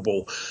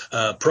memorable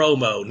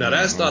promo. Now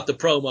that's not the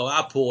promo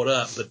I pulled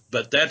up,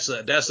 but that's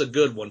a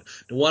good one.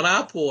 The one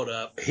I pulled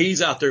up,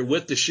 he's out there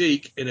with the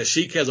Sheik, and the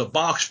Sheik has a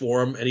box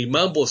for him, and he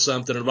mumbles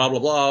something and blah blah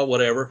blah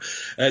whatever,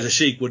 as a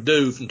Sheik would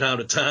do from time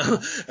to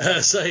time.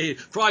 Say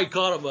probably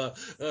called him a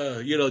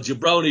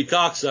jabroni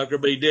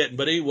cocksucker, but he didn't.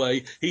 But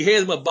anyway, he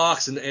hands him a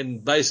box,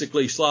 and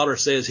basically Slaughter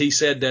says he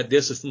said that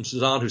this is from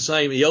Saddam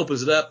Hussein. He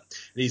opens it up,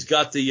 and he's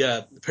got the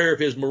pair of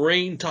his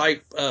Marine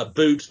type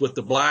boots with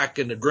the black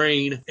and the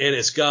green, and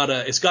it's got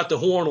the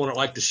horn on it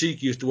like the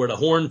Sheik used to wear, the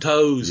horn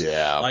toes,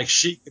 like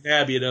Sheik and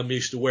Abby and them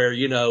used to wear,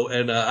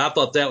 and I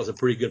thought that was a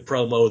pretty good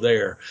promo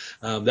there.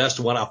 That's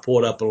the one I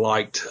pulled up and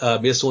liked.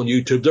 It's on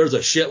YouTube. There's a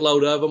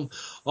shitload of them.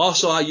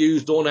 Also, I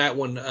used on that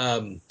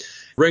one,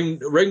 Ring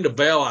the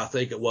Bell, I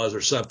think it was,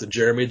 or something,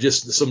 Jeremy.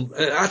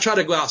 I try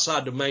to go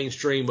outside the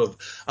mainstream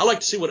I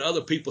like to see what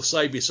other people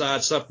say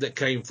besides something that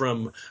came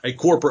from a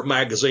corporate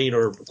magazine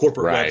or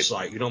corporate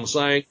website. You know what I'm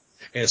saying?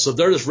 And so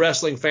there's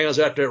wrestling fans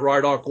out there that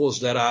write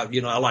articles that I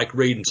like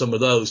reading some of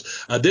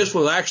those. This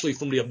was actually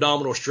from the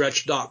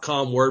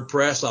abdominalstretch.com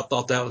WordPress. I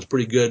thought that was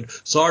pretty good.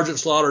 Sergeant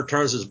Slaughter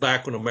turns his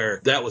back on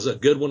America. That was a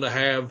good one to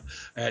have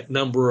at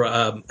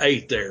number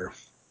 8 there.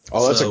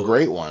 Oh, that's a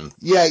great one.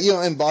 Yeah,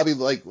 and Bobby,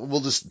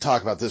 we'll just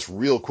talk about this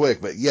real quick,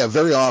 but yeah,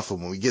 very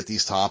often when we get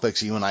these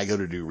topics, you and I go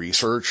to do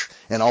research,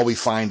 and all we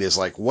find is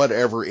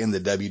whatever in the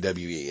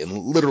WWE, and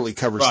literally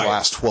covers the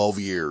last 12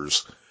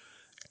 years,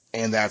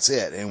 and that's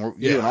it. And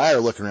you and I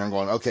are looking around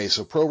going, okay,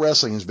 so pro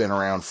wrestling has been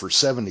around for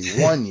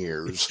 71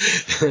 years,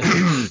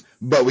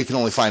 but we can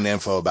only find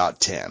info about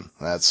 10.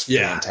 That's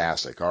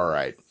fantastic. All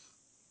right.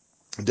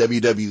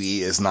 WWE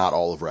is not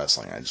all of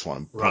wrestling. I just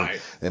want to point.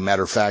 As a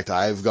matter of fact,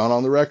 I've gone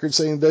on the record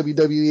saying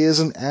WWE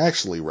isn't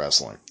actually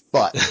wrestling.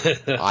 But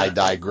I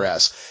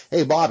digress.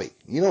 Hey, Bobby,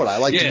 you know what I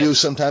like to do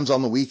sometimes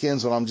on the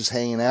weekends when I'm just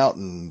hanging out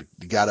and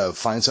got to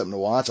find something to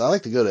watch? I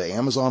like to go to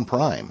Amazon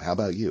Prime. How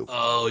about you?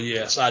 Oh,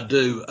 yes, I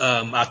do.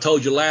 I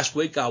told you last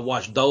week I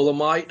watched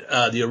Dolomite,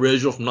 the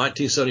original from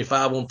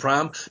 1975 on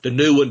Prime. The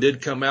new one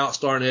did come out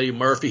starring Eddie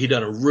Murphy. He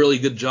done a really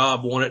good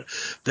job on it.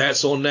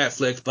 That's on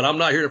Netflix. But I'm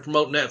not here to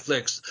promote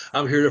Netflix.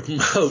 I'm here to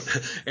promote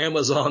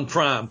Amazon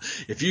Prime.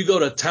 If you go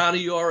to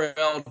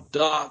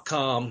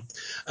tinyurl.com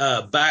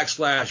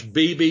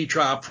 /BB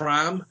Try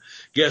Prime,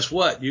 guess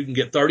what? You can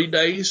get 30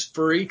 days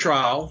free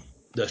trial.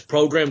 The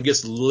program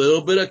gets a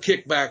little bit of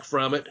kickback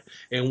from it,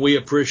 and we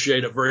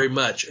appreciate it very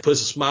much. It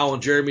puts a smile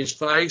on Jeremy's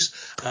face.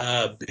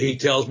 He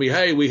tells me,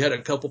 hey, we had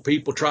a couple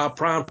people try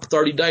Prime for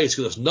 30 days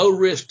because there's no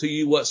risk to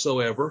you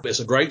whatsoever. It's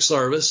a great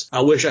service.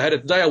 I wish I had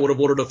it today. I would have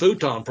ordered a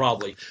futon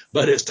probably,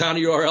 but it's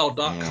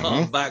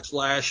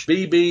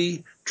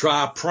tinyurl.com/BB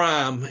Try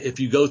Prime. If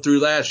you go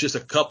through that, it's just a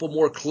couple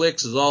more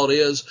clicks is all it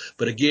is.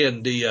 But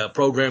again, the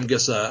program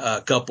gets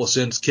a couple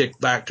cents kicked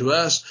back to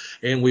us,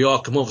 and we all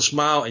come home with a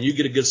smile, and you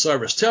get a good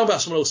service. Tell me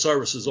about some of those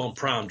services on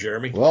Prime,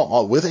 Jeremy.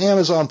 Well, with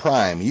Amazon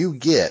Prime, you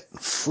get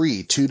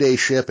free 2-day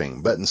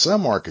shipping. But in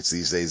some markets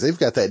these days, they've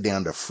got that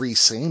down to free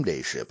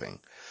same-day shipping.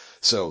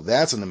 So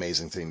that's an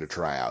amazing thing to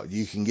try out.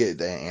 You can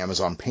get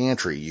Amazon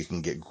Pantry. You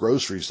can get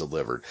groceries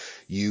delivered.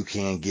 You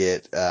can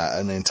get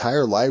an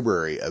entire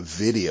library of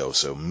video,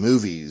 so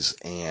movies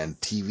and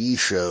TV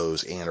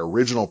shows and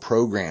original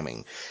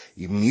programming.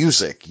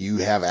 Music. You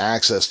have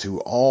access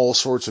to all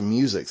sorts of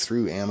music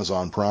through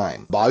Amazon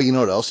Prime. Bobby, you know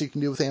what else you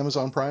can do with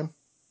Amazon Prime?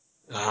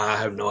 I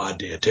have no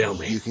idea. Tell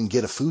me. You can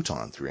get a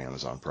futon through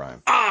Amazon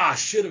Prime. I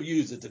should have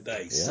used it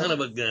today. Yeah. Son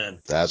of a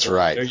gun. That's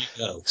right. There you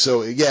go.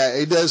 So yeah,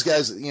 it does,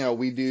 guys. You know,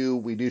 we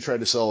do try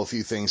to sell a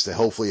few things to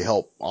hopefully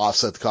help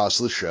offset the cost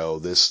of the show.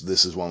 This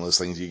is one of those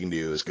things you can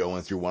do is go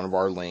in through one of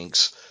our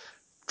links,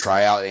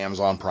 try out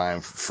Amazon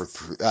Prime for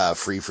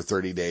free for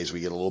 30 days.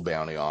 We get a little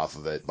bounty off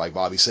of it. Like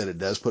Bobby said, it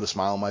does put a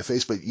smile on my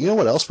face. But you know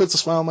what else puts a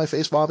smile on my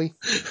face, Bobby?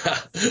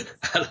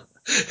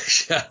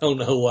 I don't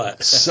know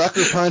what.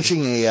 Sucker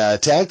punching a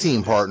tag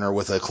team partner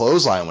with a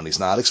clothesline when he's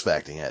not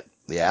expecting it.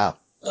 Yeah.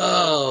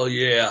 Oh,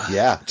 yeah.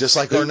 Yeah, just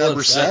like our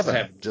number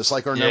 7. Just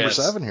like our number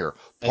 7 here.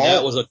 And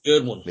that was a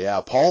good one. Yeah,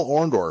 Paul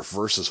Orndorff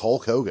versus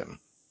Hulk Hogan.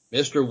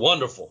 Mr.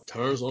 Wonderful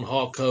turns on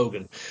Hulk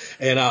Hogan.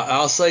 And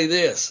I'll say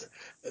this.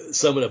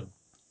 Some of the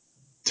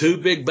two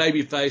big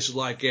baby faces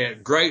like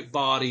that, great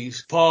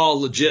bodies. Paul,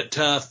 legit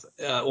tough.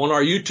 On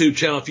our YouTube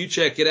channel, if you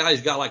check it out,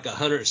 he's got like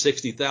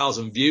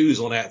 160,000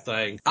 views on that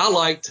thing. I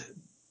liked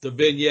the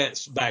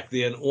vignettes back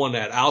then on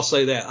that. I'll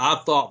say that. I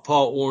thought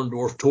Paul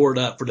Orndorff tore it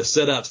up for the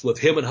setups with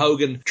him and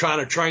Hogan trying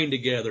to train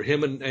together,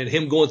 him and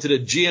him going to the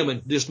gym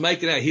and just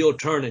making that heel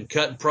turn and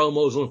cutting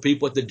promos on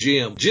people at the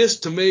gym.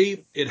 Just to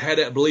me, it had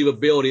that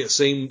believability.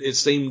 It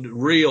seemed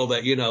real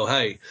that, you know,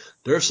 hey,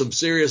 there's some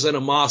serious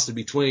animosity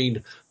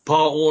between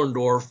Paul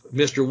Orndorff,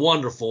 Mr.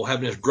 Wonderful,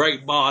 having this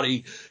great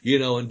body, you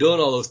know, and doing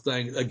all those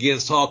things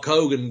against Hulk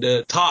Hogan,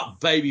 the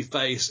top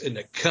babyface in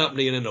the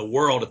company and in the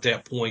world at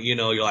that point. You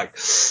know, you're like,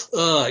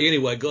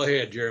 anyway, go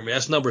ahead, Jeremy.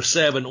 That's number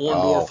 7,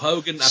 Orndorff,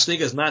 Hogan. I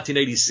think it's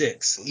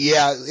 1986.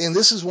 Yeah, and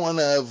this is one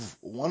of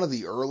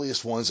the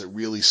earliest ones that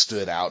really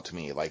stood out to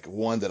me. Like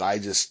one that I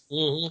just,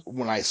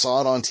 when I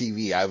saw it on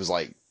TV, I was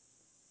like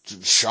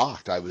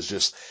shocked. I was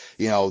just,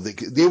 you know,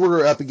 they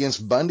were up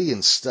against Bundy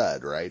and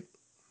Studd, right?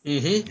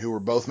 Mm-hmm. Who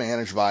were both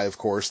managed by, of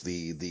course,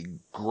 the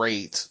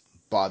great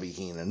Bobby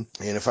Heenan.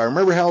 And if I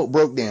remember how it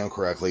broke down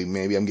correctly,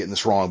 maybe I'm getting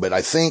this wrong, but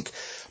I think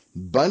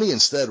Bundy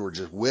and Studd were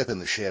just whipping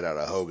the shit out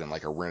of Hogan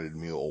like a rented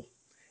mule.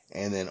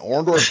 And then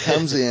Orndorff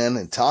comes in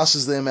and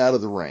tosses them out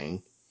of the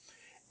ring,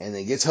 and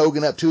then gets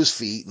Hogan up to his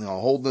feet, and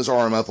holding his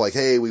arm up like,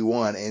 hey, we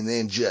won, and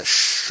then just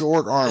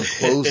short arm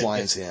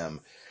clotheslines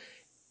him.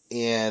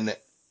 And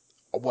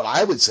what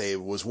I would say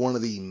was one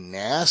of the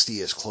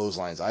nastiest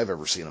clotheslines I've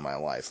ever seen in my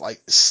life.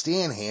 Like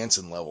Stan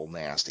Hansen level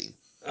nasty.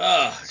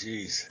 Ah,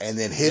 jeez. And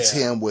then hits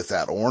him with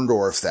that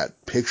Orndorff,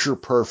 that picture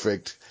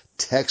perfect,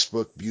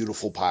 textbook,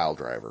 beautiful pile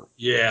driver.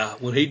 Yeah,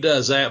 when he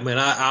does that, man,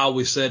 I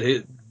always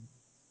said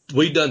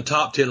we've done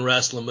top 10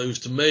 wrestling moves.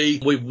 To me,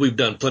 we've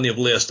done plenty of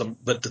lists,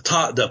 but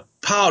the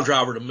pile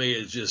driver to me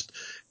is just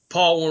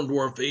Paul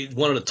Orndorff. He's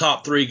one of the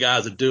top 3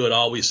 guys that do it. I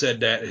always said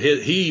that.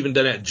 He even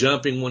done that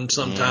jumping one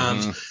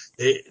sometimes. Mm-hmm.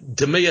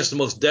 To me, it's the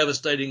most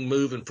devastating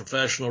move in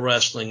professional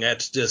wrestling.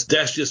 That's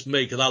just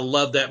me, because I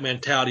love that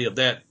mentality of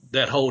that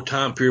whole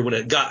time period when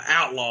it got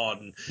outlawed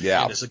and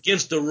it's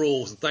against the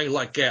rules and things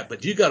like that.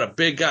 But you got a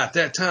big guy at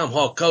that time.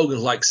 Hulk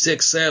Hogan's like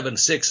 6'7",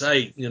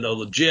 6'8", you know,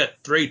 legit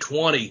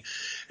 320.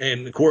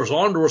 And of course,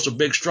 Orndorff's a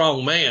big,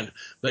 strong man.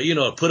 But, you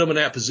know, put him in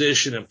that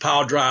position and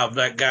pile drive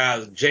that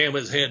guy, jam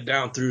his head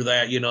down through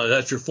that. You know,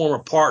 that's your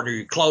former partner.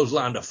 You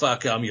clothesline the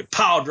fuck out of him. You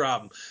pile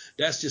drive him.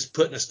 That's just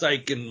putting a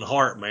stake in the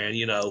heart, man,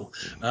 you know.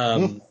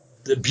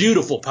 The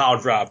beautiful pile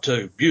drive,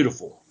 too.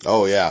 Beautiful.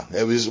 Oh, yeah.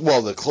 It was,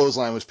 well, the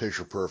clothesline was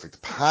picture perfect.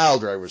 The pile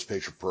driver was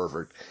picture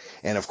perfect.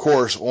 And, of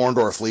course,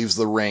 Orndorff leaves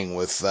the ring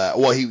with,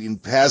 he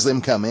has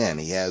them come in.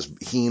 He has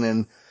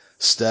Heenan,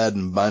 Studd,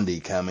 and Bundy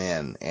come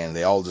in, and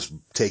they all just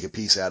take a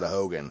piece out of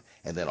Hogan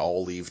and then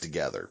all leave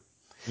together.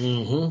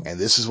 Mm-hmm. And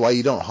this is why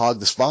you don't hog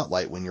the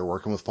spotlight when you're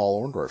working with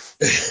Paul Orndorff.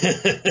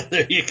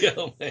 There you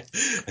go, man.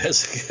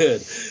 That's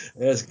good.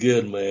 That's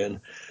good,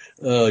 man.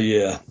 Oh,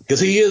 yeah. Because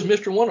he is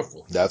Mr.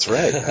 Wonderful. That's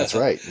right. That's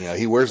right. You know,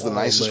 he wears the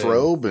nicest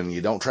robe, and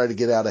you don't try to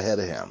get out ahead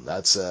of him.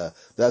 That's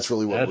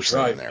really what we're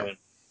saying there. Man.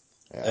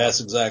 Yeah.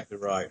 That's exactly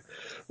right.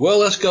 Well,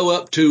 let's go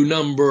up to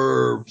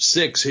number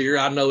 6 here.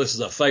 I know this is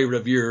a favorite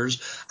of yours.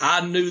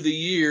 I knew the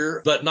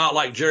year, but not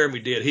like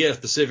Jeremy did. He had a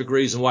specific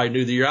reason why he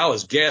knew the year. I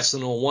was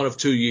guessing on one of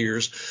 2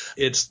 years.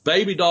 It's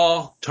Baby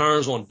Doll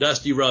turns on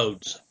Dusty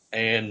Rhodes.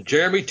 And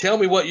Jeremy, tell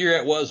me what year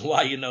it was and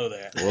why you know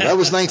that. Well, that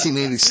was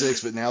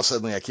 1986, but now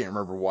suddenly I can't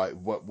remember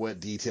what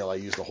detail I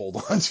used to hold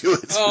on to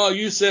it. Oh,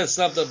 you said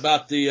something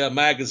about the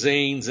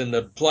magazines and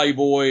the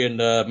Playboy and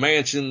the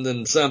Mansion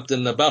and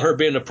something about her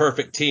being the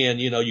perfect 10.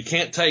 You know, you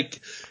can't take.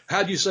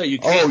 How do you say you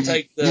can't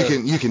take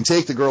the? You can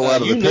take the girl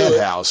out of the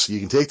penthouse. You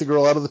can take the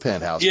girl out of the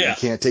penthouse. Yeah.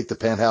 But you can't take the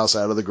penthouse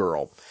out of the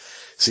girl.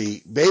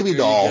 See, Baby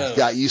Doll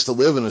got used to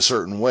living a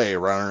certain way,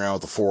 running around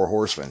with the 4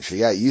 horsemen. She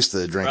got used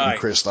to drinking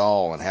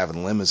Cristal and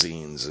having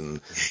limousines and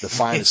the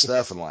finest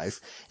stuff in life.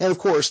 And of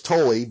course,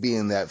 Tully,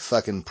 being that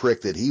fucking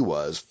prick that he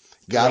was,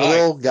 got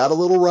a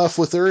little rough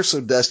with her.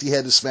 So Dusty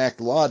had to smack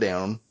the law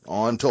down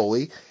on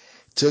Tully.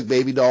 Took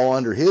Baby Doll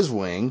under his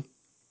wing.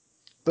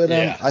 But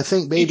I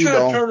think Baby Doll, he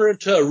tried to turn her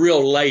into a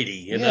real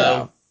lady, you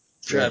know.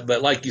 Sure.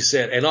 But like you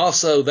said, and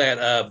also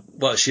that,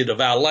 she had a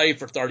valet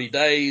for 30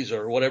 days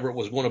or whatever it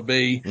was going to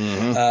be.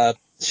 Mm-hmm.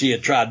 She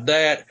had tried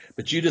that,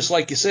 but you just,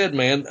 like you said,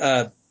 man,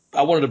 I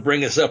wanted to bring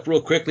this up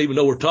real quickly, even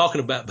though we're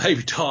talking about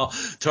Baby Doll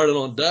turning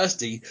on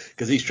Dusty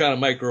because he's trying to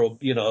make her,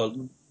 you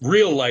know,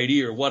 real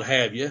lady or what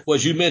have you.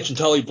 Was you mentioned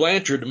Tully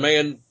Blanchard,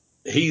 man,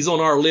 he's on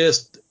our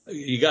list.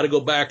 You got to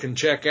go back and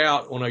check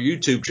out on our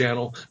YouTube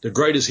channel, the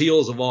greatest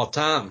heels of all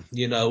time,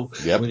 you know.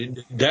 Yep.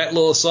 That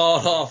little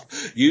sawed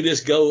off, you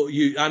just go,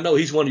 I know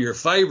he's one of your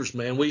favorites,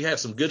 man. We have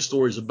some good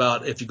stories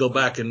about, if you go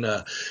back and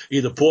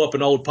either pull up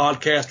an old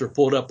podcast or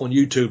pull it up on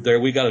YouTube there,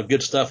 we got a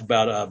good stuff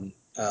about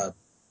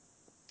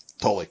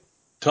Tully,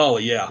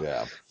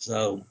 yeah.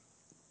 So,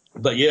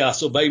 but yeah,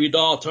 so Baby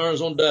Doll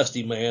turns on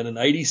Dusty, man, in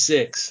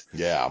 86.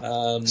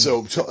 Yeah.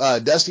 So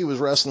Dusty was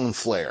wrestling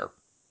Flair.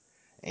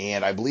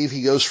 And I believe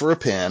he goes for a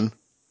pin,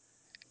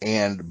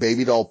 and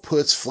Baby Doll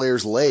puts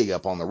Flair's leg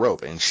up on the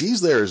rope, and she's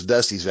there as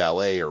Dusty's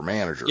valet or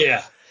manager.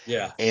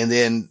 Yeah. And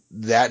then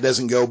that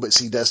doesn't go, but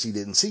see, Dusty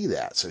didn't see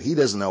that, so he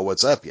doesn't know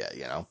what's up yet,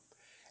 you know.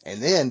 And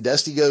then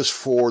Dusty goes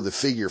for the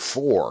figure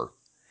 4,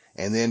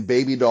 and then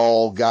Baby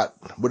Doll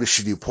what does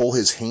she do, pull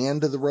his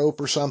hand to the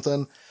rope or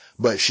something?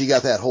 But she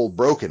got that hold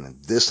broken,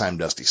 and this time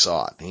Dusty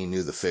saw it, and he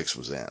knew the fix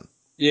was in.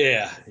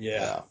 Yeah.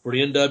 For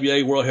the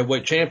NWA World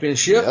Heavyweight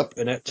Championship,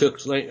 and that took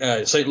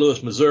St.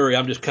 Louis, Missouri.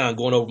 I'm just kind of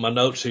going over my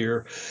notes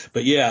here,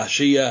 but yeah,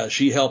 she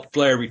helped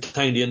Flair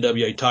retain the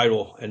NWA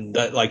title, and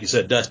that, like you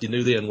said, Dusty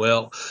knew then.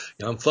 Well,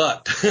 I'm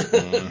fucked.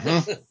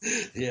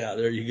 Mm-hmm. Yeah,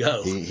 there you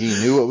go.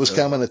 He knew it was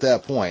coming at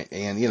that point,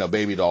 and you know,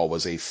 Baby Doll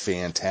was a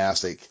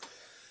fantastic.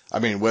 I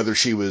mean, whether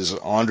she was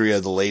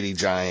Andrea the Lady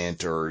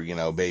Giant or you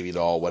know Baby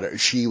Doll, whatever,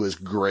 she was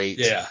great.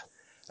 Yeah,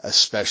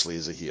 especially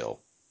as a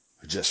heel.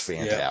 Just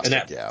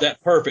fantastic. And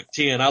that perfect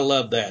 10, I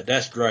love that.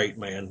 That's great,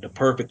 man. The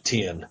perfect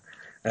 10.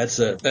 That's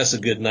a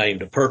good name.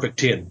 The perfect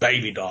 10,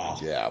 Baby Doll.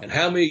 Yeah. And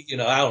how many, you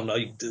know, I don't know.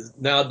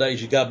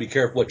 Nowadays you got to be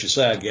careful what you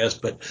say, I guess.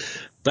 But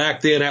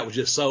back then that was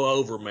just so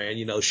over, man.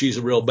 You know, she's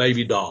a real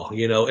baby doll,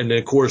 you know. And then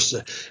of course,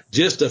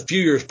 just a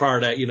few years prior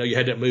to that, you know, you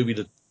had that movie,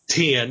 The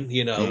 10,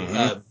 you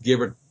know, give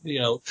her, you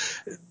know.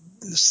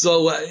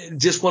 So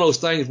just one of those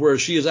things where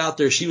she is out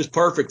there. She was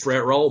perfect for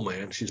that role,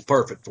 man. She's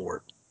perfect for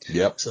it.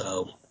 Yep.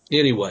 So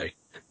anyway,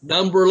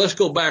 let's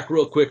go back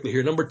real quickly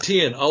here. Number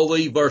 10,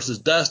 Ole versus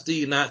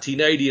Dusty,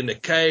 1980 in the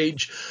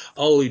cage.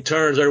 Ole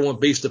turns, everyone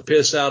beats the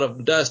piss out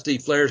of Dusty.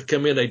 Flares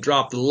come in, they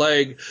drop the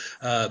leg,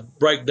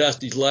 break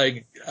Dusty's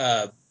leg.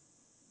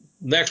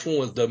 Next one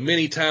was the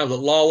many times that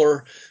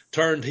Lawler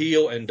turned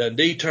heel and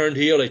Dundee turned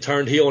heel. They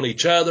turned heel on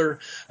each other,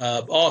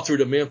 all through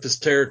the Memphis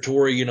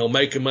territory, you know,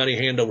 making money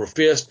hand over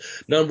fist.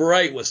 Number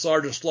 8 was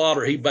Sergeant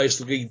Slaughter. He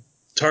basically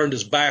turned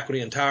his back on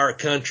the entire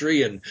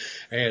country and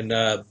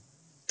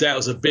that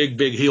was a big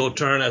heel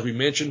turn, as we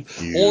mentioned.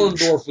 Huge.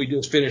 Orndorff, we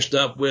just finished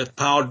up with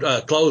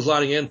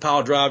clotheslining and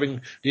power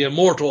driving the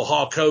immortal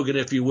Hulk Hogan,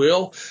 if you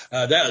will.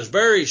 That was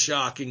very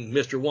shocking,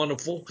 Mr.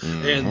 Wonderful.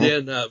 Mm-hmm. And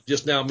then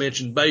just now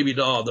mentioned Baby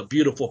Doll, the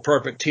beautiful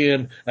perfect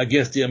 10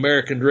 against the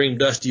American Dream,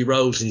 Dusty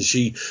Rhodes, and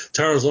she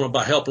turns on it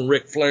by helping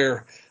Ric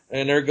Flair.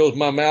 And there goes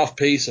my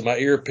mouthpiece and my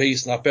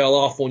earpiece, and I fell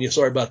off on you.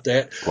 Sorry about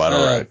that. Quite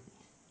all right.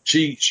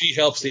 She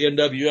helps the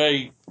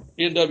NWA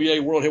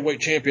World Heavyweight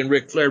Champion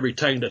Ric Flair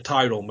retain the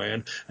title,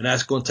 man. And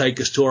that's going to take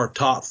us to our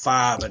top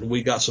 5. And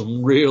we got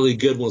some really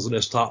good ones in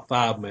this top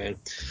 5, man.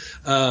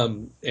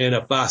 And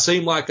if I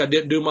seem like I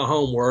didn't do my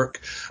homework,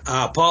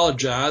 I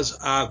apologize.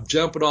 I'm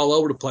jumping all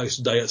over the place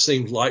today, it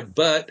seems like,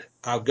 but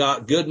I've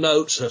got good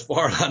notes as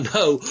far as I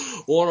know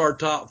on our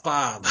top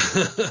 5.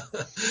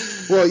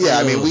 Well, yeah,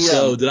 I mean,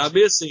 so did I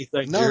miss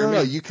anything? Jeremy?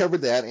 No, you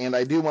covered that. And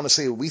I do want to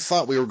say we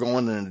thought we were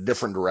going in a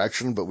different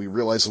direction, but we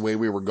realized the way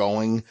we were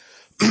going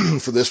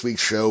for this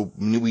week's show,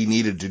 we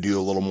needed to do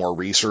a little more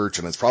research,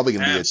 and it's probably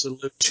going to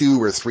be a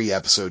 2 or 3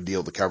 episode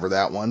deal to cover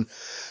that one.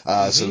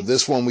 So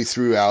this one we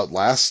threw out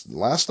last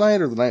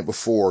night or the night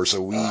before.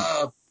 So we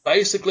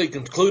basically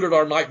concluded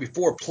our night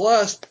before.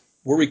 Plus,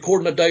 we're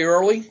recording a day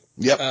early.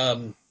 Yep.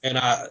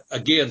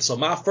 And so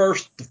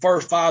the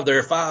first five there,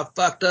 if I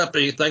fucked up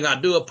anything, I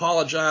do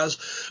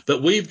apologize.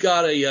 But we've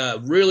got a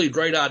really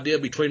great idea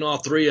between all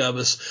three of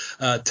us,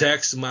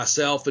 Tex,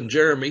 myself, and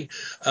Jeremy.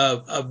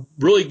 A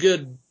really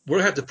good. We're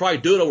going to have to probably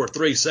do it over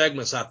 3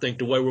 segments, I think,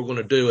 the way we're going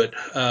to do it.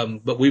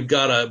 But we've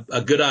got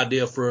a good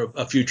idea for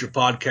a future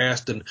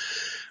podcast. And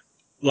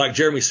like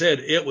Jeremy said,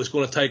 it was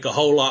going to take a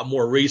whole lot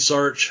more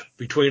research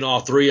between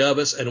all three of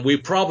us, and we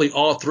probably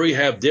all three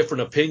have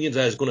different opinions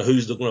as to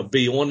who's going to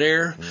be on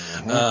there,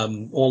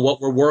 on what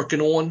we're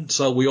working on.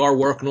 So we are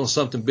working on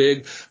something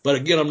big. But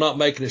again, I'm not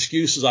making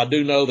excuses. I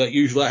do know that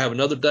usually I have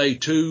another day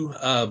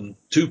to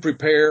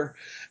prepare.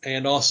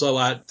 And also,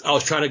 I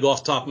was trying to go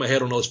off the top of my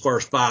head on those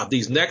first 5.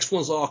 These next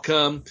ones all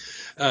come.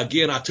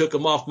 Again, I took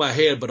them off my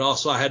head, but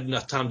also I had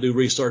enough time to do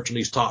research on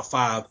these top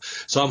 5.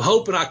 So I'm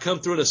hoping I come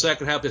through in the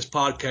second half of this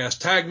podcast.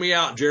 Tag me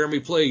out,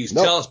 Jeremy, please.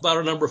 Nope. Tell us about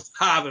our number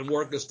 5 and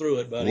work us through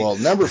it, buddy. Well,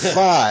 number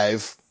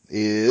 5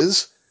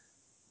 is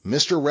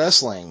Mr.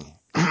 Wrestling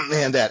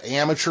and that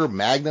amateur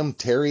Magnum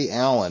Terry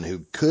Allen,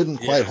 who couldn't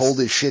quite hold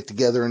his shit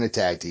together in a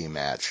tag team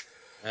match.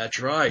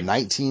 That's right.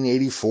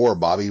 1984,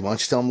 Bobby. Why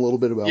don't you tell them a little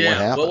bit about what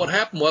happened? Well, what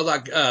happened was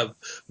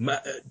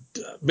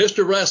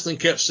Mr. Wrestling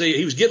kept seeing,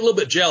 he was getting a little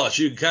bit jealous.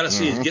 You can kind of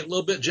see he's getting a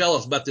little bit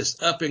jealous about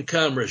this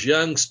up-and-comer,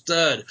 young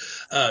stud,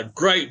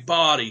 great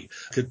body,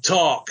 could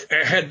talk,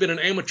 had been an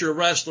amateur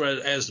wrestler,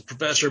 as the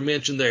professor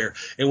mentioned there,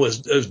 and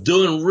was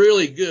doing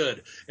really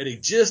good. And he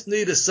just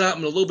needed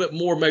something a little bit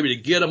more maybe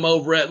to get him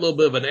over at a little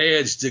bit of an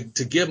edge,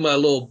 to give him a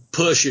little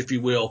push, if you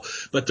will.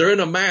 But they're in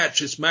a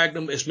match. It's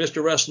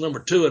Mr. Wrestling number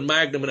 2 and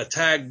Magnum in a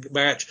tag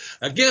match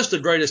against the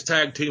greatest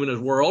tag team in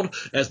the world,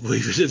 as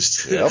we've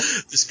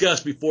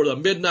discussed before, the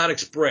Midnight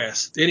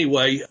Express.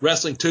 Anyway,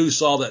 Wrestling 2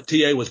 saw that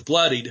TA was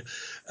bloodied,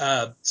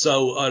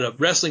 so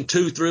Wrestling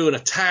 2 threw in a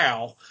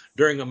towel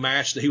during a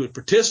match that he was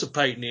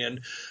participating in.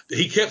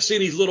 He kept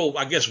seeing these little,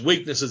 I guess,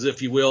 weaknesses,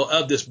 if you will,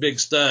 of this big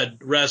stud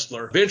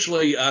wrestler.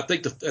 Eventually, I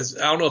think, I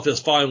don't know if it was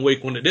following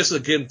week when this is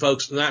again,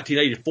 folks,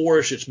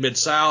 1984-ish, it's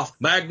Mid-South.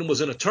 Magnum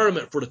was in a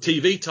tournament for the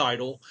TV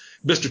title.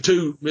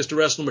 Mr.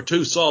 Wrestling number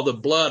 2 saw the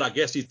blood. I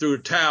guess he threw a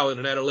towel in,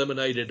 and that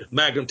eliminated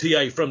Magnum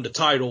TA from the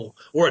title,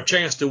 or a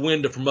chance to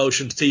win the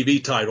promotion's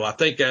TV title. I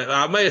think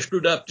I may have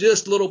screwed up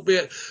just a little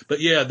bit,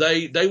 but yeah,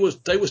 they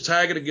was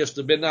tagging against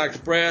the Midnight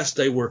Express.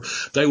 They were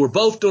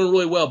both doing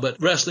really well,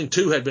 but Wrestling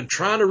 2 had been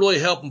trying to really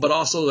help them, but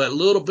also that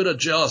little bit of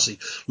jealousy,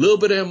 a little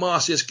bit of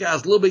animosity. This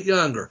guy's a little bit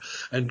younger,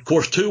 and of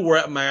course 2 were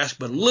at mask,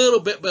 but a little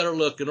bit better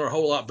looking, or a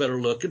whole lot better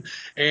looking,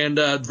 and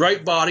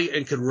great body,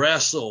 and could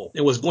wrestle,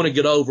 and was going to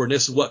get over. And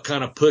this is what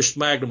kind of pushed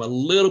Magnum a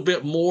little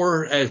bit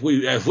more, as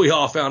we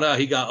all found out.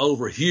 He got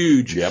over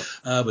huge. Yep.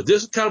 But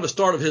this is kind of a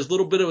start of his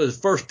little bit of his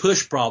first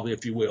push, probably,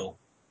 if you will.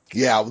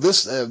 Yeah,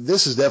 this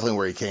is definitely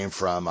where he came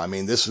from. I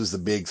mean, this was the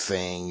big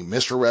thing.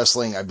 Mr.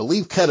 Wrestling, I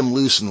believe, cut him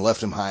loose and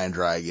left him high and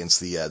dry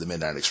against the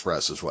Midnight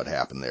Express is what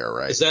happened there,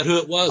 right? Is that who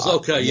it was?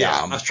 Okay,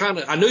 yeah.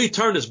 I knew he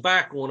turned his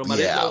back on him.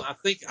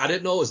 I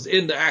didn't know it was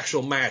in the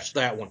actual match,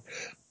 that one.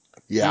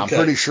 Yeah, okay.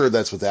 I'm pretty sure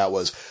that's what that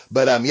was.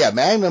 But,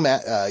 Magnum,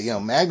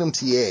 Magnum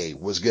TA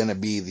was going to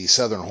be the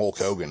Southern Hulk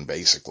Hogan,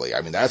 basically.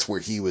 I mean, that's where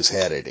he was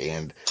headed.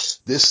 And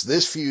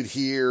this feud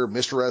here,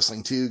 Mr.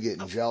 Wrestling 2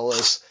 getting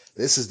jealous,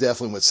 this is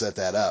definitely what set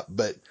that up.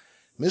 But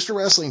Mr.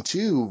 Wrestling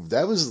 2,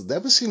 that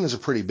was seen as a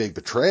pretty big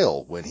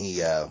betrayal when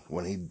he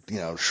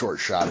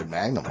short-shotted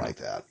Magnum like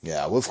that.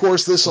 Yeah, well, of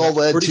course, this all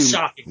led pretty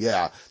shocking.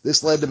 Yeah,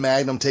 this led to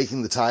Magnum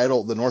taking the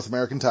title, the North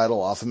American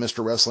title, off of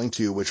Mr. Wrestling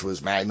 2, which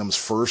was Magnum's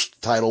first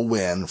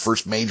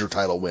major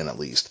title win, at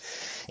least.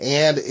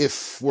 And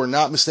if we're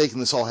not mistaken,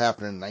 this all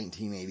happened in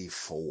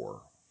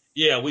 1984.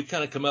 Yeah, we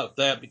kind of come up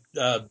with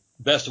that,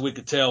 best we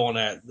could tell on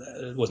that.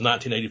 It was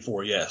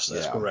 1984, yes,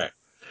 that's correct.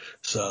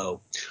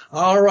 So,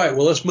 all right,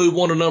 well, let's move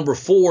on to number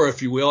 4,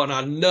 if you will. And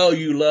I know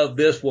you love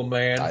this one,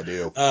 man. I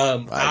do.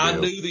 I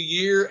knew the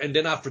year, and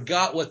then I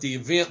forgot what the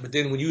event, but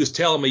then when you was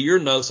telling me your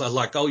notes, I was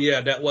like, oh,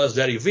 yeah, that was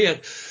that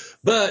event.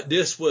 But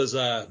this was,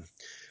 do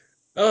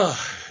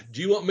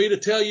you want me to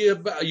tell you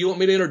about, you want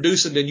me to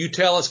introduce it, and then you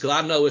tell us?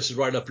 Because I know this is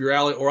right up your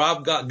alley, or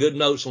I've got good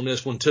notes on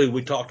this one, too,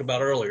 we talked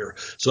about earlier.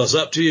 So it's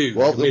up to you.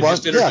 Well,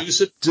 just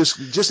introduce it?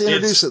 Just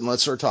introduce it, and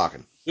let's start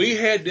talking. We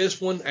had this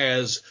one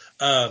as,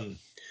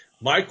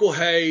 Michael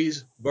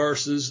Hayes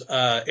versus,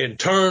 and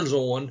turns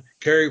on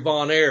Kerry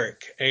Von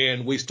Erich.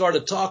 And we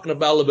started talking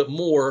about a little bit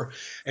more,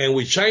 and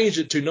we changed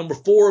it to number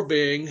 4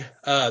 being,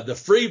 the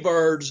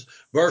Freebirds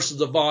versus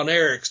the Von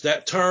Erichs.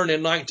 That turned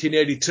in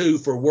 1982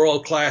 for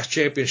World Class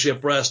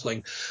Championship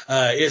Wrestling.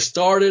 It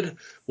started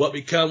what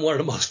become one of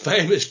the most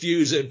famous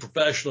feuds in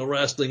professional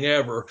wrestling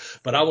ever.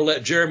 But I will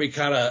let Jeremy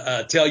kind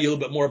of tell you a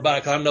little bit more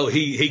about it. I know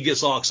he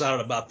gets all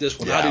excited about this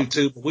one. Yeah. I do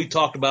too. But we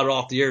talked about it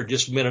off the air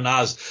just a minute, and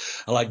I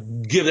like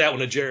give that one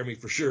to Jeremy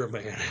for sure,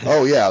 man.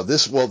 Oh yeah,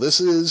 this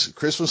is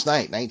Christmas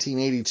night,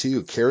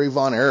 1982. Kerry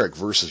Von Erich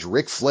versus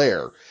Ric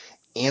Flair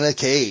in a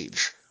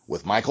cage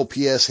with Michael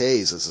P.S.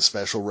 Hayes as a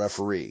special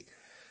referee.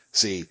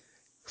 See,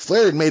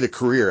 Flair had made a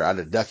career out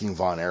of ducking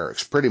Von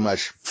Erichs pretty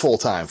much full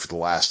time for the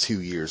last 2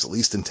 years, at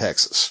least in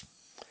Texas.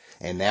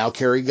 And now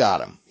Kerry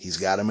got him. He's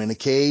got him in a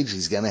cage.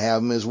 He's going to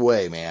have him his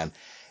way, man.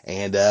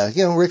 And,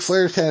 Ric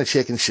Flair's kind of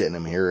chicken shitting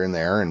him here and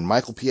there. And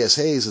Michael P.S.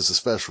 Hayes is a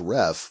special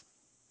ref.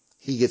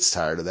 He gets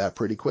tired of that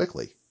pretty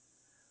quickly.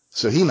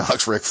 So he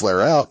knocks Ric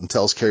Flair out and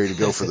tells Kerry to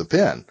go for the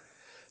pin.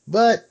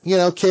 But,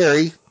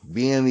 Kerry,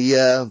 being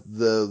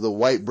the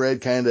white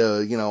bread kind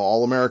of,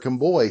 all-American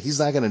boy, he's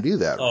not going to do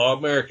that.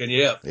 All-American,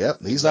 yep.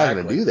 Yep, he's not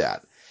going to do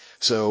that.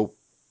 So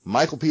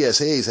Michael P.S.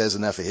 Hayes has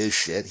enough of his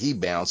shit. He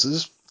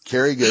bounces.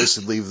 Kerry goes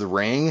to leave the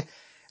ring.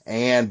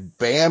 And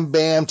bam,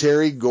 bam,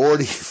 Terry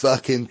Gordy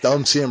fucking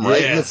thumps him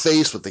right in the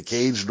face with the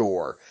cage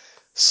door,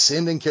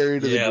 sending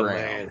Kerry to the ground.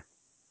 Man.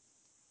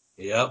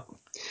 Yep.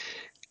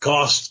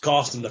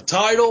 Cost him the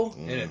title,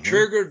 and it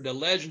triggered the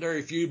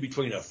legendary feud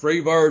between the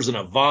Freebirds and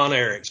the Von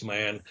Erichs,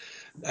 man.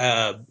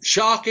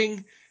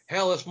 Shocking.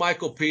 Hell, it's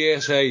Michael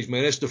P.S. Hayes,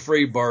 man. It's the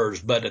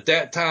Freebirds. But at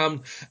that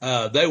time,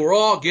 they were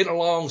all getting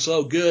along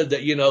so good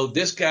that,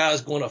 this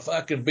guy's going to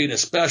fucking be the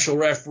special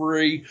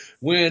referee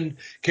when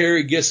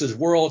Kerry gets his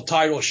world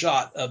title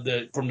shot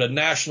from the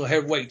national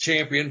heavyweight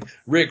champion,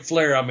 Ric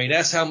Flair. I mean,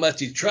 that's how much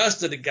he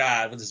trusted the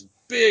guy with his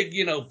big,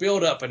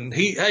 build up. And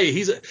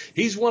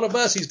he's one of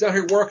us. He's down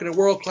here working at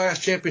World Class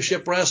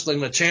Championship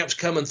Wrestling. The champ's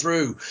coming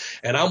through,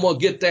 and I'm going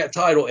to get that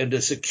title. And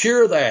to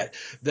secure that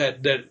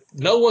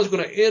no one's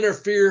going to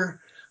interfere,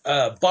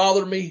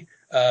 bother me,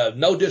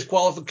 no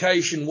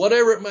disqualification,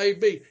 whatever it may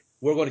be.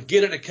 We're going to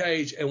get in a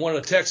cage, and one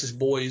of the Texas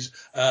boys,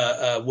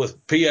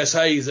 with P.S.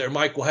 Hayes there,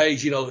 Michael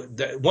Hayes,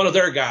 one of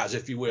their guys,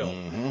 if you will,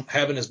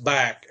 having his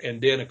back. And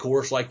then, of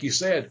course, like you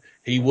said,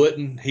 he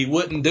wouldn't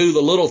do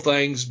the little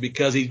things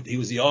because he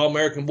was the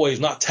all-American boy. He's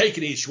not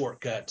taking any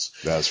shortcuts.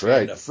 That's right.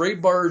 And the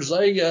Freebirds,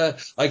 they,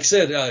 like I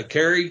said,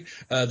 Kerry,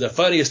 the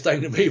funniest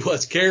thing to me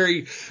was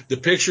the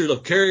picture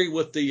of Kerry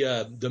with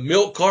the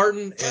milk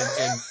carton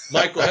and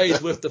Michael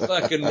Hayes with the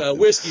fucking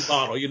whiskey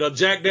bottle,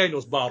 Jack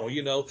Daniels bottle,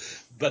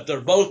 But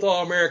they're both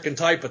all-American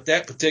type at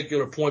that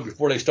particular point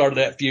before they started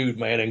that feud,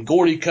 man. And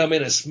Gordy come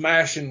in and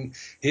smashing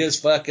his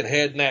fucking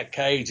head in that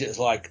cage. It's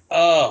like,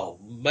 oh,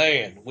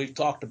 man, we've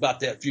talked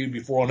about that feud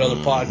before on other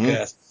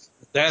podcasts.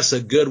 That's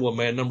a good one,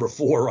 man. Number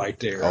 4 right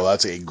there. Oh,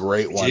 that's a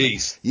great one.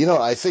 Jeez.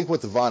 I think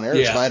what the Von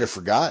Erichs might have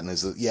forgotten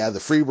is that, the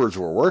Freebirds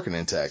were working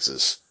in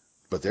Texas,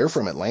 but they're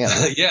from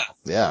Atlanta.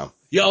 Yeah.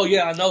 Oh,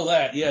 yeah, I know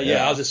that.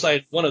 Yeah. I was just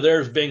saying one of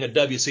theirs being a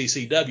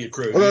WCCW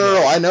crew.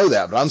 No, I know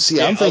that, but I'm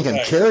thinking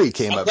Kerry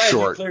came up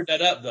short. You cleared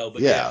that up, though.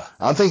 But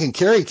I'm thinking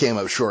Kerry came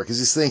up short because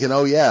he's thinking,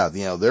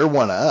 they're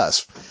one of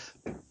us.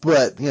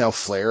 But,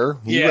 Flair,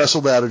 he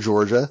wrestled out of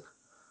Georgia.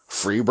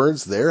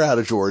 Freebirds, they're out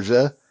of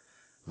Georgia.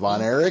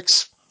 Von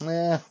Erichs,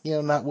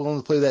 not willing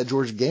to play that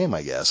Georgia game,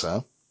 I guess,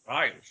 huh?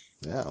 Right.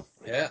 Yeah.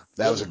 Yeah.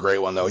 That was a great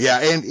one, though.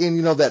 Yeah, and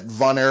that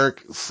Von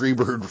Erich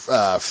Freebird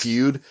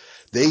feud,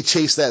 they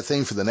chased that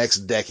thing for the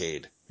next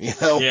decade.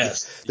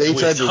 Yes. They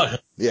tried to.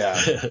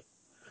 Yeah.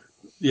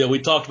 Yeah, we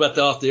talked about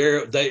that off the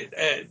air.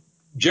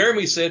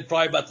 Jeremy said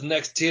probably about the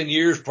next 10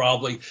 years,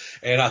 probably,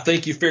 and I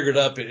think you figured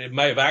up it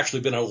may have actually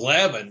been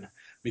 11.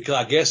 Because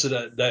I guess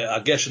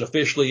it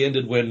officially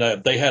ended when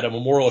they had a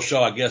memorial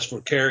show, I guess,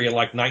 for Kerry in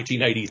like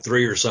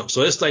 1983 or something.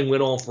 So this thing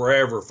went on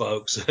forever,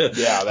 folks.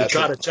 Yeah, to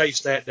try to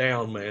chase that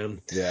down,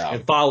 man. Yeah,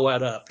 and follow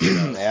that up.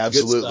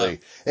 Absolutely.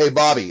 Hey,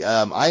 Bobby,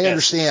 I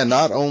understand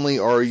not only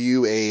are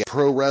you a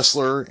pro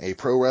wrestler, a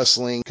pro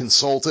wrestling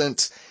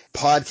consultant,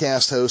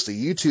 podcast host, a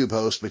YouTube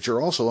host, but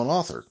you're also an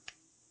author.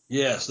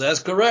 Yes, that's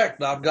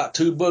correct. I've got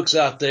 2 books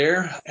out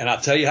there, and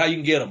I'll tell you how you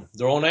can get them.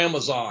 They're on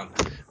Amazon.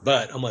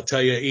 But I'm going to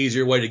tell you an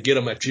easier way to get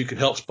them if you can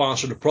help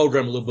sponsor the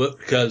program a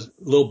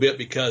little bit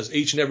because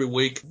each and every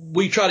week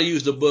we try to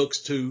use the books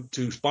to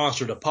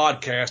sponsor the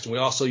podcast, and we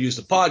also use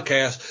the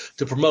podcast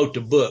to promote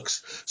the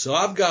books. So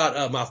I've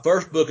got my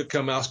first book that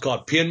come out. It's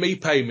called Pin Me,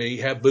 Pay Me,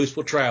 Have Boots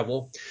Will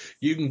Travel.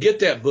 You can get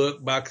that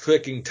book by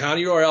clicking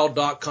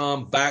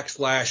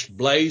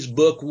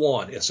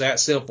tinyurl.com/blazebook1. It's that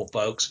simple,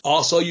 folks.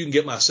 Also, you can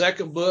get my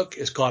second book.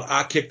 It's called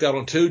I Kicked Out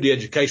on 2, The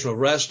Educational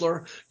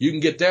Wrestler. You can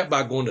get that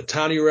by going to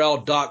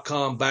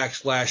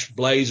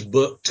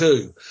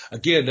tinyurl.com/blazebook2.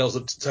 Again,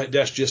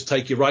 that's just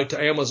take you right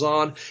to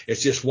Amazon.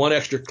 It's just one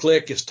extra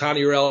click. It's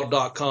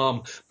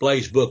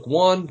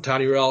tinyurl.com/blazebook1,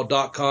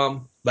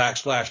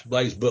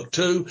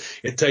 tinyurl.com/blazebook2.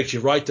 It takes you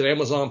right to the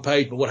Amazon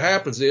page. But what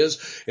happens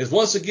is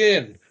once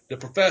again, the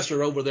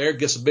professor over there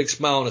gets a big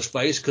smile on his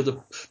face because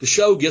the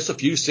show gets a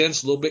few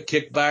cents, a little bit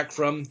kickback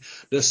from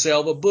the sale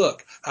of a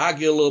book. I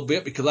get a little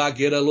bit because I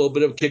get a little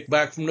bit of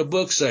kickback from the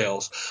book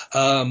sales.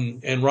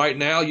 And right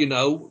now,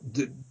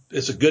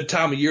 it's a good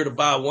time of year to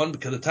buy one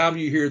because the time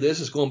you hear this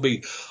is going to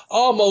be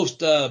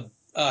almost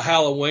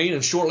Halloween,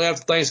 and shortly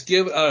after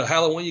Thanksgiving,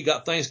 Halloween, you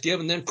got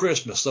Thanksgiving, then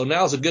Christmas. So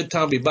now's a good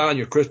time to be buying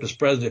your Christmas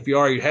present. If you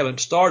already haven't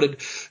started,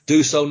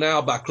 do so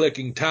now by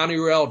clicking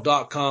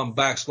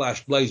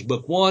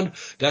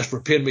tinyurl.com/blazebook1. That's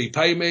for Pin Me,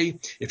 Pay Me.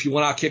 If you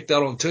want I Kicked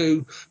Out on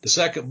 2, the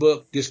second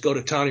book, just go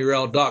to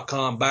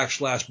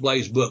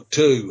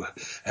tinyurl.com/blazebook2.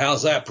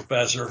 How's that,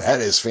 Professor? That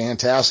is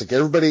fantastic.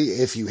 Everybody,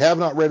 if you have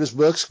not read his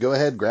books, go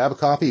ahead, grab a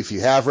copy. If you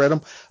have read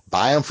them,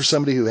 buy them for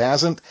somebody who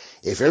hasn't.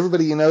 If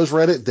everybody you know's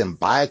read it, then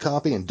buy a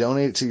copy and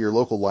donate it to your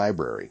local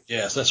library.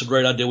 Yes, that's a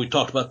great idea. We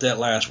talked about that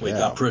last week.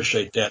 Yeah. I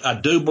appreciate that. I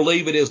do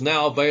believe it is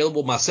now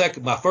available. My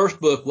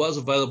first book was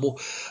available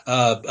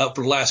up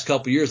for the last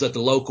couple of years at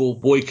the local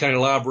Boyd County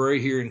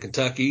Library here in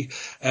Kentucky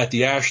at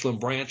the Ashland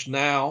branch.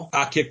 Now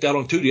I kicked out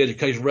on The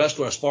Education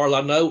Wrestler. As far as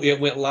I know,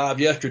 it went live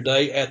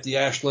yesterday at the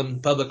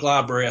Ashland Public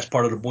Library as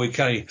part of the Boyd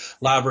County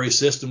Library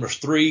system. There's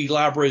 3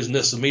 libraries in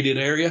this immediate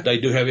area. They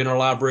do have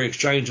interlibrary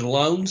exchange and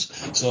loans.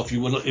 So if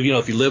you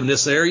live in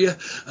this area,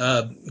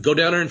 go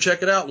down there and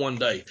check it out one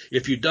day.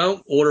 If you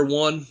don't, order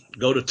one.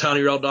 Go to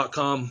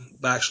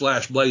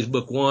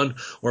tinyurl.com/blazebook1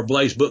 or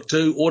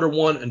blazebook2. Order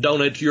one and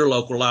donate to your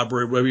local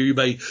library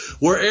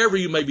wherever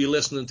you may be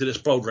listening to this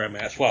program.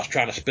 That's what I was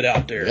trying to spit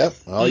out there. Yep.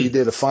 Well, you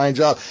did a fine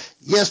job.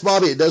 Yes,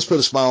 Bobby, it does put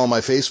a smile on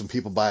my face when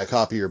people buy a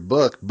copy of your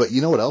book. But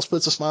you know what else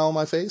puts a smile on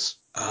my face?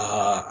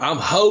 I'm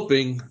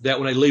hoping that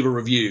when they leave a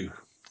review.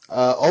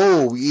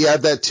 Yeah,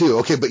 that too.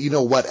 Okay, but you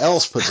know what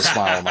else puts a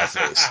smile on my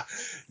face?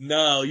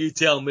 No, you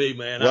tell me,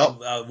 man.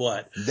 Well,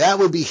 what? That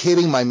would be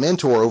hitting my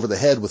mentor over the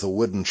head with a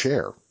wooden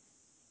chair.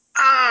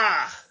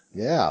 Ah!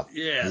 Yeah.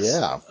 Yes.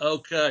 Yeah.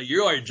 Okay.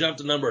 You already jumped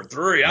to number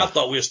 3. I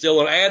thought we were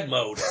still in ad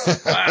mode.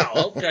 Wow.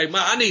 Okay.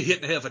 I need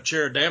hitting the head of a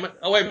chair, damn it.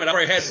 Oh, wait a minute. I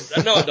already had,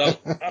 no, I don't.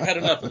 I've had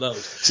enough of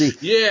those. See.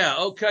 Yeah.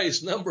 Okay.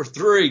 It's number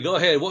 3. Go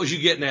ahead. What was you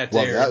getting at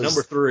there?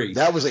 Number 3.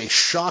 That was a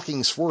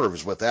shocking swerve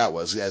is what that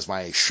was, as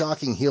my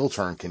shocking heel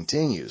turn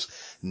continues.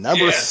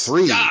 Number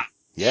 3.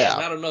 Yeah.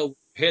 I don't know.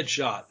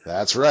 Headshot.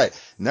 That's right.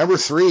 Number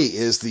 3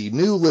 is the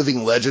new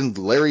living legend,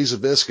 Larry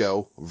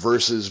Zbyszko,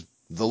 versus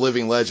the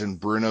living legend,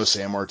 Bruno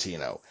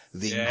Sammartino.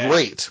 The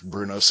great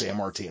Bruno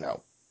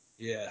Sammartino.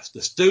 Yes,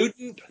 the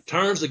student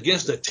turns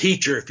against the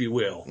teacher, if you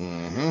will.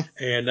 Mm-hmm.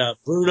 And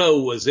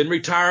Bruno was in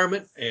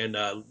retirement, and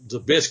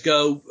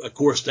Zbyszko, of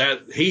course,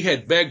 that he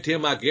had begged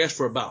him, I guess,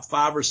 for about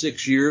 5 or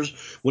 6 years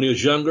when he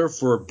was younger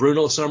for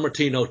Bruno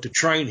Sammartino to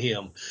train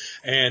him.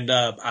 And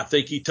I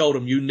think he told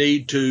him, you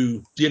need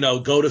to,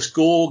 go to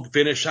school,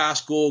 finish high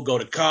school, go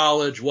to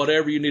college,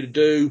 whatever you need to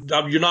do.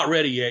 You're not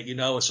ready yet,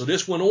 And so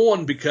this went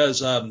on because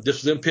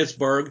this was in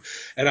Pittsburgh.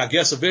 And I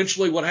guess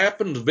eventually what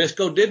happened,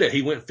 Zbyszko did it.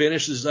 He went and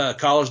finished his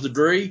college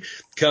degree,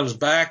 comes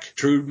back,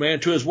 true man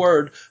to his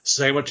word.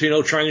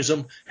 Sammartino trains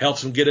him,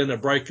 helps him get into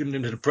breaking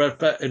into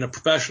the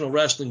professional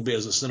wrestling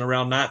business in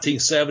around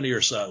 1970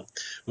 or so.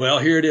 Well,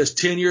 here it is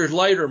 10 years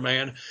later,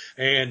 man.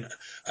 And,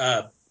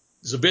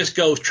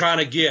 Zbyszko's trying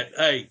to get,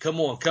 hey,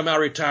 come on, come out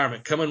of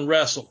retirement, come and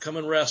wrestle.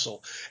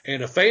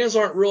 And the fans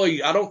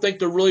I don't think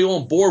they're really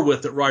on board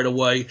with it right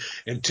away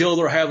until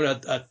they're having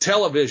a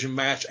television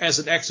match as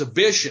an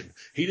exhibition.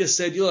 He just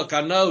said, look,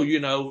 I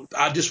know,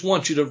 I just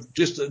want you to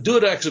just do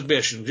an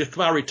exhibition, just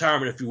come out of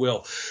retirement, if you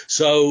will.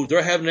 So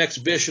they're having an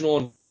exhibition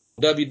on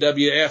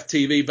WWF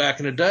TV back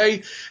in the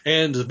day,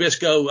 and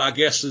Zbyszko, I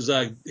guess,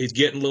 he's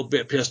getting a little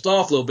bit pissed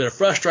off, a little bit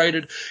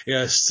frustrated.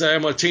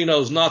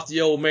 Sammartino's not the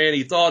old man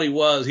he thought he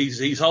was.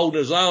 He's holding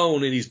his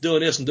own, and he's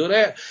doing this and doing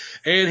that,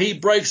 and he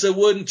breaks a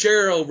wooden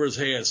chair over his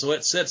head. So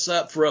it sets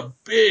up for a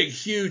big,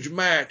 huge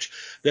match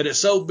that is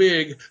so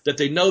big that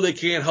they know they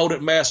can't hold it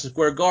in Madison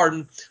Square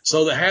Garden.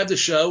 So they have the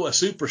show, a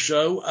super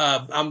show.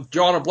 I'm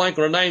drawing a blank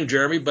on the name,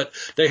 Jeremy, but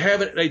they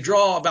have it. They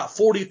draw about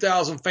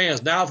 40,000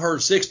 fans. Now I've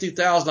heard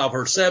 60,000. I've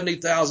heard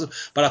 70,000,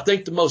 but I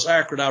think the most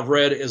accurate I've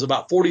read is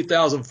about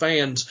 40,000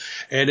 fans.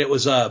 And it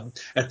was,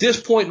 at this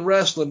point in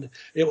wrestling,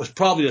 it was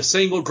probably the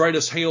single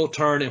greatest heel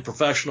turn in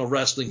professional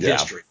wrestling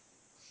history.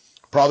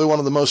 Probably one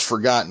of the most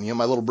forgotten.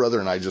 My little brother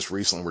and I just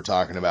recently were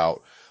talking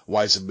about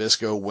why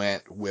Zbyszko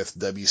went with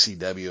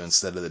WCW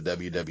instead of the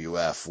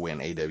WWF when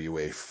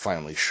AWA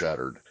finally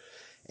shuttered.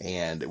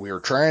 And we were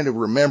trying to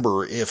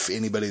remember if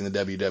anybody in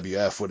the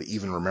WWF would have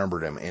even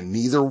remembered him. And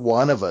neither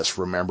one of us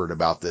remembered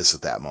about this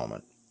at that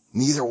moment.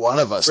 Neither one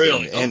of us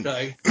really? did. And,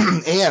 okay.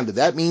 And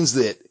that means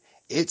that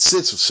it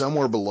sits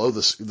somewhere below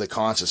the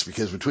conscious,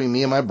 because between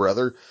me and my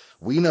brother,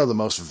 we know the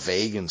most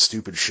vague and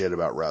stupid shit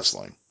about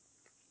wrestling.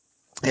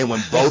 And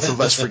when both of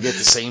us forget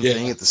the same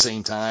thing at the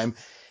same time,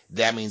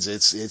 that means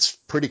it's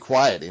pretty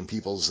quiet in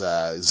people's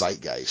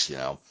zeitgeist,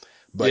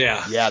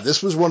 But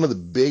this was one of the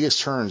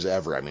biggest turns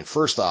ever. I mean,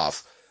 first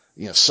off,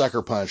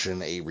 sucker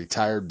punching a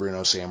retired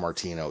Bruno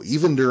Sammartino,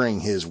 even during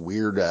his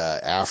weird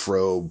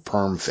afro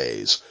perm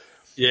phase.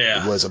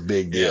 Yeah. It was a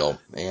big deal.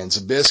 Yeah. And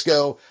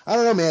Zbyszko, I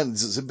don't know, man,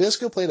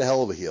 Zbyszko played a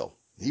hell of a heel.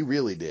 He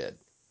really did.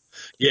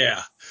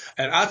 Yeah.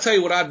 And I'll tell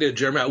you what I did,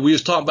 Jeremy. We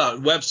was talking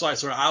about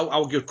websites, or I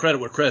will give credit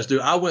where credit's due.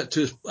 I went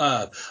to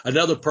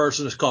another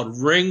person. It's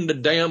called Ring the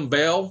Damn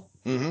Bell.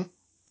 Mm-hmm.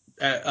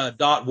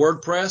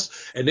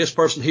 .wordpress, and this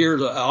person here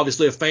is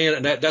obviously a fan,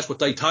 and that's what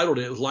they titled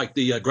it. It was like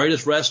the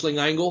greatest wrestling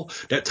angle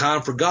that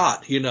time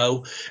forgot,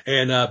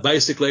 and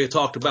basically it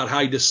talked about how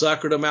he just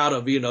suckered him out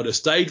of, the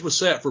stage was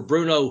set for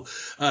Bruno.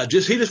 He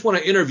just wanted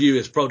to interview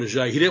his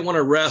protege. He didn't want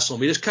to wrestle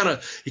him.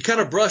 He kind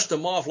of brushed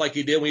him off like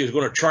he did when he was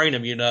going to train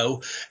him,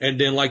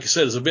 and then, like you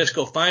said,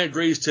 Zbyszko finally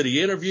agrees to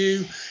the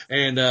interview,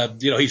 and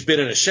he's been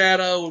in a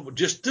shadow.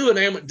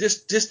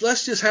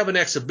 Let's just have an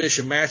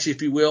exhibition match,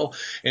 if you will,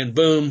 and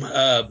boom,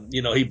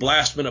 He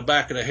blasts him in the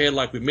back of the head,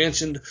 like we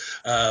mentioned,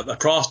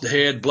 across the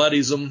head,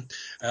 bloodies him,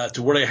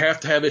 to where they have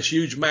to have this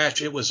huge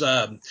match. It was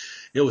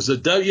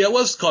it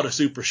was called a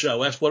Super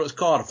Show. That's what it was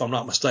called, if I'm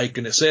not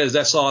mistaken. It says,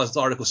 that's all this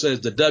article says,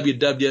 the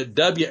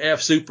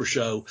WWF Super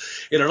Show.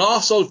 And it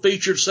also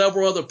featured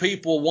several other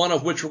people, two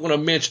of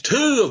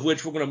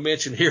which we're going to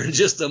mention here in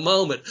just a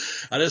moment.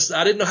 I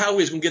didn't know how we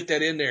was going to get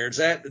that in there. Is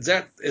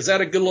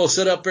that a good little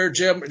setup there,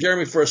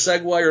 Jeremy, for a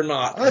segue or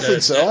not? I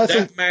think so.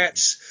 That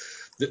match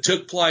that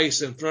took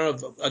place in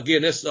front of,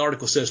 again, this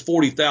article says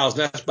 40,000.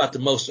 That's about the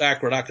most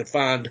accurate I could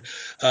find,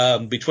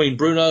 between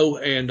Bruno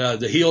and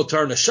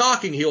the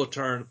shocking heel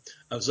turn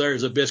of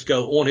Cesar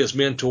Zbyszko on his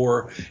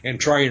mentor and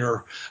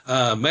trainer.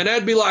 Man,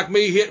 that'd be like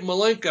me hitting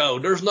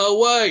Malenko. There's no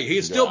way.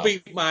 He'd still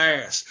beat my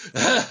ass.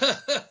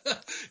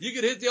 You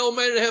could hit the old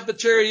man in the head of the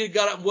chair, he'd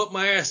got up and whooped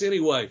my ass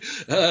anyway.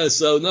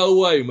 So no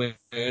way, man.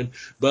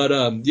 But,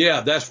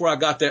 that's where I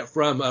got that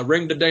from,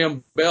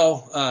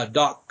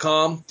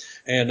 ringthedamnbell.com.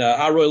 And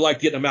I really like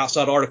getting them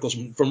outside articles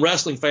from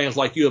wrestling fans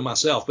like you and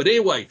myself. But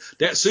anyway,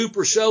 that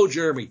Super Show,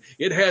 Jeremy,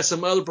 it has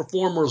some other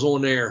performers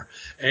on there.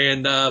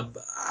 And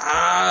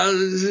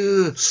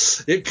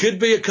it could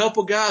be a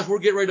couple guys we're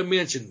getting ready to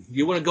mention.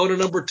 You want to go to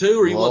number 2,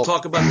 or you want to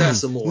talk about that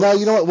some more? No,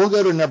 you know what? We'll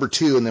go to number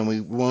 2, and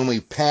then when we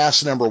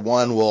pass number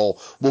 1, we'll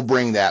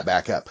bring that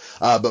back up.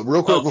 But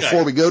real quick,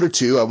 before we go to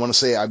 2, I want to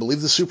say I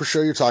believe the Super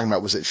Show you're talking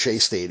about was at Shea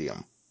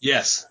Stadium.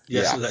 Yes, it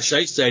was at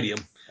Shea Stadium.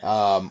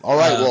 All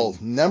right. Well,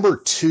 number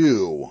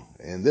 2,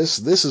 and this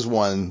is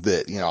one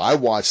that, I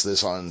watched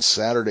this on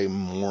Saturday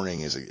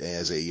morning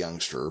as a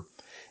youngster,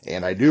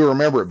 and I do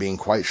remember it being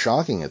quite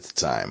shocking at the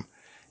time.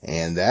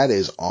 And that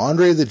is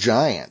Andre the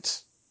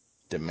Giant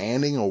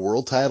demanding a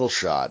world title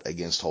shot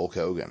against Hulk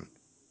Hogan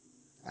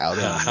out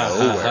of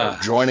nowhere,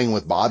 joining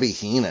with Bobby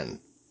Heenan.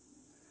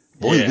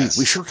 Boy, yes.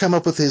 we sure come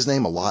up with his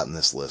name a lot in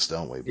this list,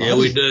 don't we? Yeah,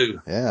 we do.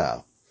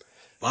 Yeah.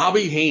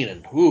 Bobby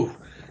Heenan. Ooh.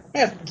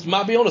 Yeah,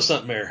 might be onto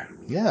something there.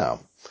 Yeah.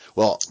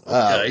 Well,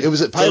 it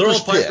was at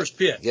Piper's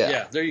Pit.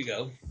 Yeah, there you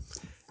go.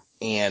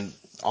 And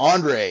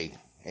Andre,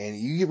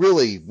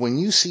 and when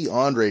you see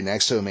Andre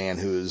next to a man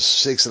who is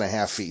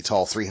 6.5 feet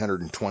tall,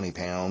 320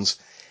 pounds,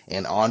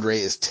 and Andre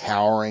is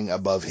towering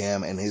above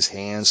him and his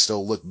hands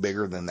still look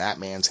bigger than that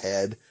man's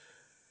head.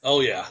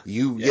 Oh, yeah.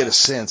 You get a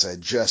sense of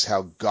just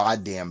how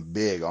goddamn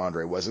big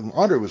Andre was. And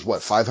Andre was,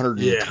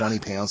 520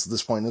 pounds at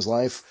this point in his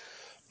life?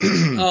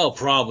 Oh,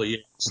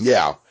 probably.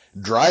 Yeah.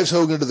 Drives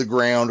Hogan to the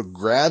ground,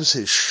 grabs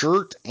his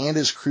shirt and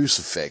his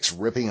crucifix,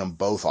 ripping them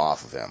both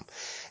off of him.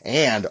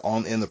 And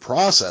in the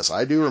process,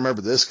 I do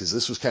remember this because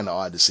this was kind of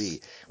odd to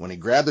see. When he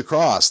grabbed the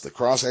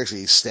cross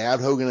actually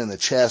stabbed Hogan in the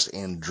chest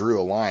and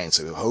drew a line.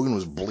 So Hogan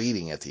was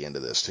bleeding at the end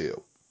of this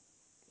too.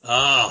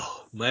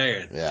 Oh,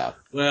 man. Yeah.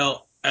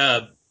 Well,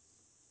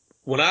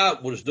 when I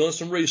was doing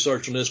some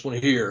research on this one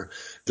here,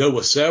 there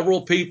were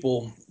several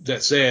people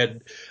that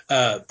said,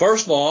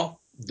 first of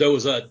all, there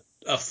was a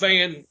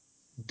fan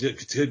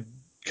to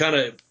kind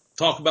of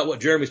talk about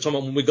what Jeremy's talking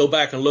about when we go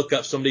back and look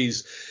up some of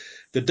these,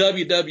 the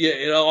WWF,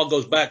 it all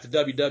goes back to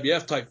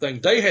WWF type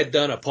thing. They had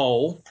done a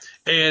poll,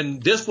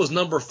 and this was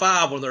number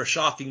 5 on their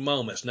shocking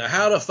moments. Now,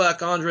 how the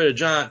fuck Andre the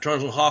Giant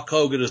turns on Hulk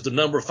Hogan is the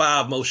number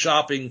 5 most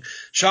shocking,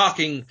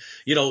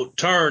 heel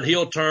turn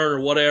or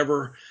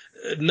whatever.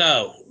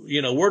 No,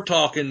 we're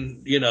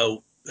talking,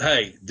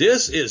 hey,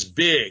 this is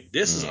big.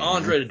 This is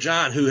Andre the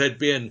Giant, who had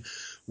been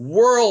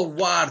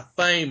worldwide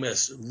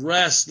famous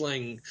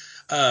wrestling,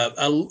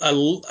 a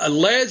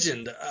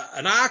legend,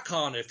 an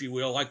icon, if you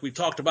will, like we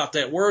talked about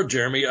that word,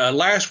 Jeremy,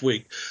 last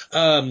week.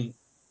 And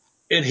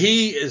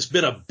he has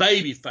been a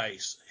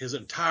babyface his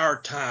entire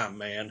time,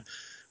 man,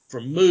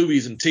 from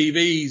movies and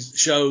TV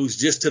shows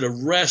just to the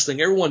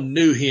wrestling. Everyone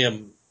knew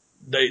him.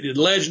 The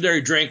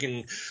legendary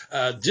drinking,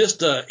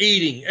 just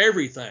eating,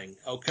 everything,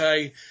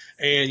 okay?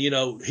 And,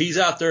 he's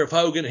out there with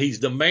Hogan. He's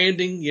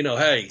demanding,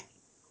 hey,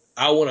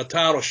 I want a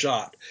title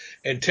shot.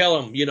 And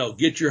tell him,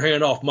 get your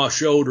hand off my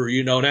shoulder,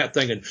 and that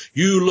thing. And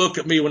you look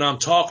at me when I'm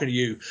talking to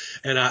you.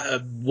 And I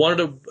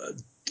wanted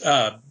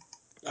to,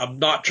 I'm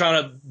not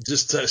trying to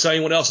just say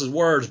anyone else's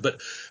words,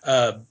 but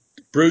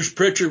Bruce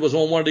Pritchard was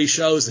on one of these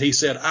shows, and he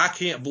said, I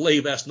can't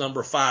believe that's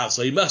number 5.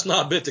 So he must not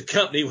have been at the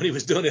company when he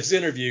was doing this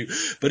interview.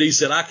 But he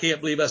said, I can't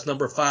believe that's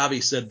number 5.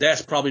 He said,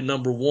 that's probably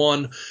number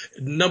 1,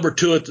 number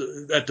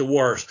 2 at the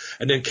worst.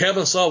 And then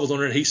Kevin Sullivan was on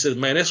there, and he said,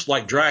 man, it's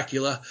like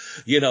Dracula.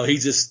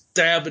 He's just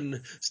stabbing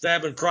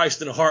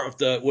Christ in the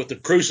heart with the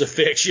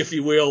crucifix, if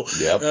you will.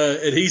 Yep.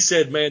 And he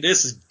said, man,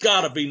 this has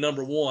got to be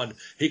number 1.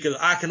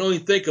 I can only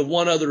think of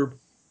one other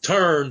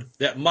turn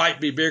that might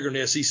be bigger than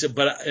this. He said,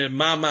 but in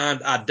my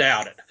mind, I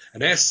doubt it.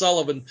 And that's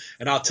Sullivan,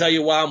 and I'll tell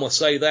you why I'm going to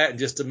say that in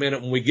just a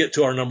minute when we get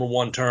to our number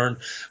 1 turn,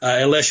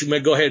 unless you may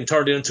go ahead and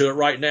turn into it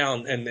right now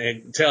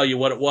and tell you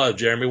what it was,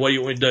 Jeremy. What do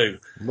you want to do?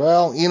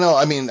 Well,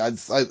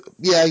 Sullivan's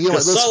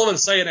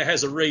saying it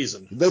has a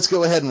reason. Let's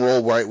go ahead and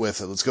roll right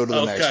with it. Let's go to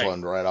the next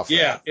one right off.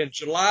 Yeah, in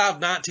July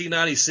of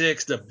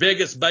 1996, the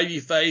biggest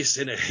babyface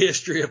in the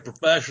history of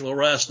professional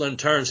wrestling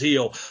turns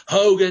heel.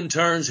 Hogan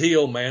turns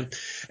heel, man.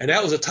 And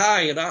that was a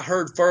tie-in I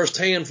heard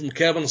firsthand from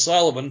Kevin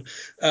Sullivan.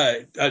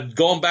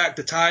 going back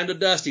to tying the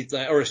Dusty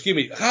thing, or excuse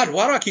me, God,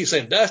 why do I keep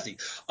saying Dusty?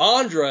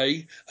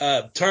 Andre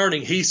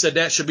turning, he said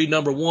that should be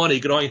number one. He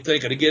could only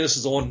think, and again, this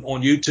is on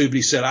YouTube.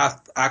 He said,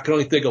 I can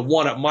only think of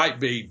one that might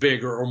be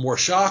bigger or more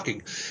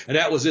shocking, and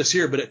that was this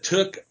here. But it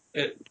took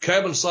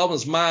Kevin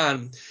Sullivan's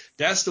mind.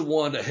 That's the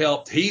one that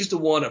helped. He's the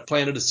one that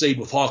planted the seed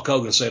with Hulk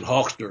Hogan, saying,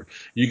 Hulkster,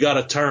 you got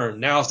to turn.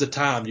 Now's the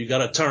time. You got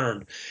to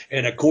turn.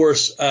 And of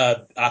course,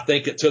 I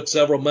think it took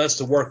several months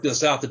to work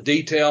this out, the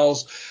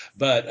details.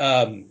 But,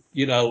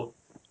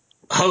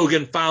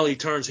 Hogan finally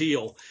turns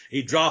heel.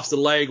 He drops the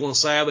leg on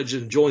Savage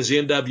and joins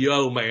the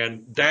NWO,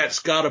 man.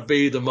 That's got to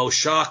be the most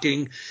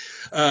shocking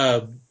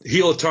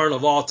heel turn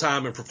of all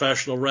time in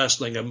professional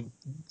wrestling. And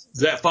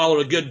that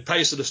followed a good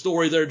pace of the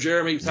story there,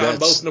 Jeremy, tying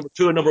both number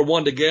 2 and number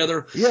 1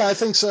 together. Yeah, I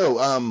think so.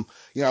 I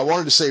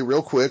wanted to say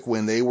real quick,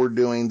 when they were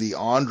doing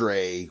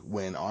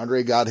when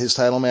Andre got his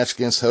title match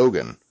against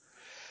Hogan,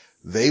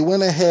 they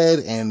went ahead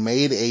and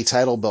made a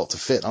title belt to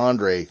fit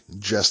Andre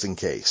just in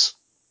case.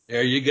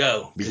 There you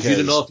go. Because you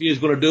didn't know if he was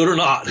going to do it or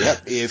not.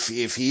 Yep.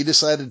 If he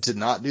decided to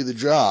not do the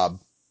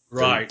job,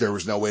 right, there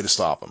was no way to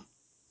stop him.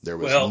 There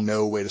was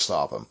no way to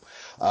stop him.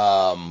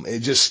 It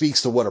just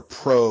speaks to what a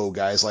pro,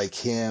 guys like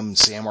him,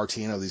 San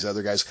Martino, these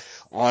other guys.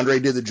 Andre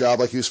did the job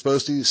like he was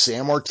supposed to.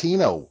 San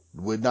Martino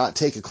would not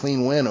take a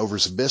clean win over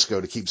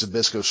Zbyszko to keep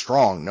Zbyszko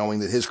strong,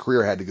 knowing that his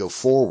career had to go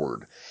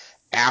forward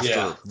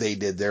after they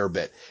did their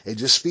bit. It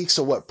just speaks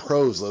to what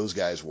pros those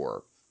guys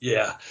were.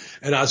 Yeah,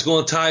 and I was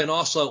going to tie in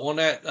also on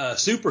that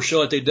super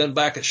show that they done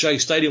back at Shea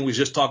Stadium we was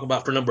just talking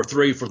about for number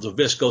 3 for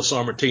Zbyszko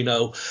San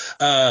Martino.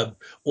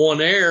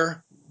 On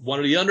air, one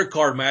of the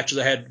undercard matches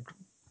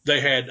they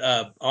had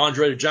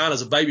Andre the Giant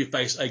as a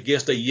babyface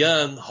against a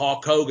young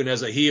Hulk Hogan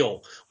as a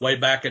heel way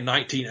back in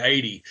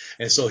 1980.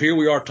 And so here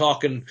we are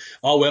talking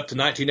all the way up to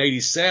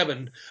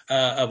 1987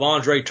 of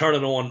Andre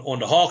turning on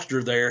the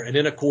Hulkster there. And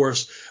then, of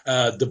course,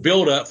 the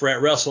build-up for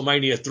at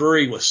WrestleMania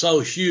 3 was so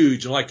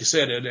huge. And like you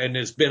said, and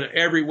it's been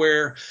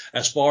everywhere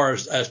as far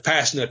as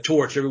passing the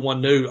torch.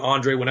 Everyone knew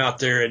Andre went out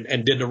there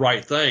and did the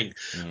right thing.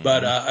 Mm-hmm.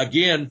 But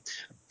again,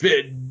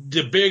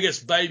 the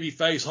biggest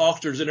babyface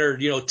Hulkster's in there,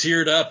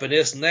 teared up and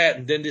this and that.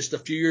 And then just a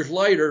few years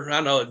later, I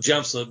know it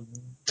jumps the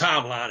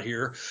timeline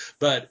here,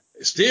 but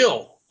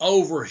still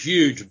over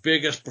huge,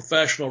 biggest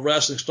professional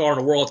wrestling star in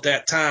the world at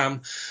that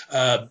time,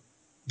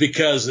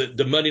 because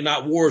the Monday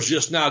Night War is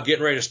just now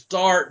getting ready to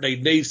start. They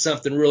need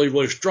something really,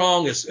 really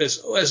strong. It's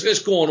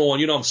going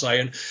on. You know what I'm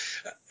saying?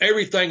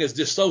 Everything is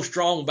just so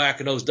strong back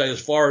in those days as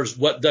far as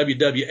what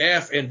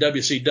WWF and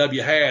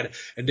WCW had.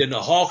 And then the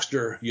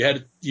Hulkster,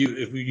 if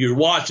you're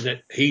watching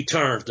it, he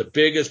turns the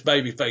biggest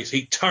babyface.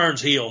 He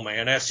turns heel,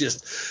 man. That's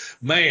just,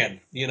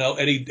 man,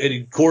 and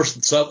he, of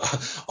course,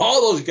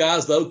 all those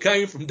guys though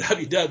came from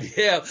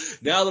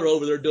WWF. Now they're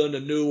over there doing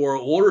the New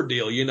World Order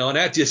deal, and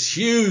that's just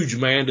huge,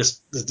 man,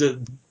 just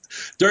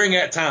during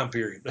that time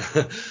period.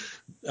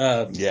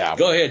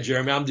 Go ahead,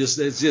 Jeremy.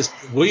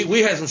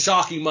 We had some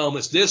shocking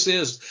moments. This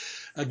is,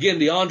 again,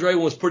 the Andre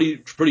one was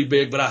pretty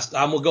big, but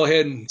I'm going to go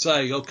ahead and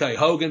say, okay,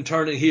 Hogan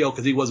turning heel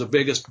because he was the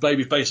biggest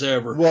babyface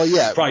ever. Well,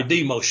 yeah. Probably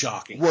the most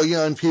shocking. Well,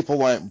 and people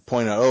might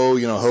point out,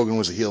 Hogan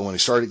was a heel when he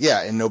started.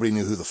 Yeah, and nobody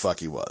knew who the fuck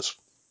he was.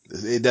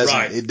 It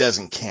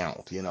doesn't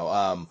count,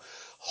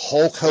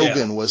 Hulk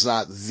Hogan was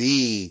not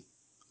the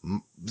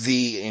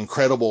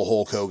incredible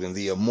Hulk Hogan,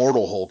 the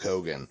immortal Hulk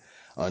Hogan,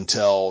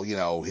 until,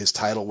 his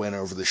title win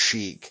over the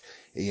Sheik,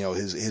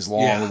 his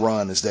long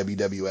run as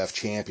WWF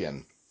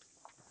champion.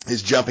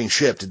 His jumping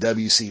ship to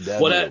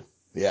WCW.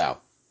 Yeah.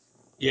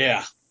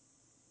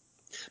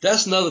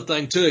 That's another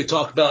thing too they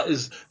talked about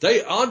is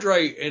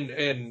Andre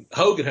and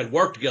Hogan had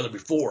worked together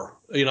before.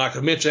 I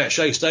could mention that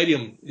Shea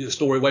Stadium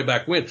story way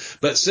back when.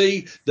 But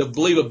see, the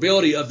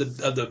believability of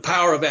the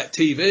power of that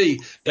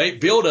TV, they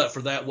build up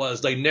for that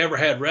was they never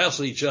had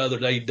wrestled each other.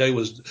 They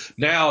was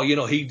now,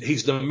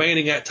 he's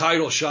demanding that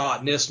title shot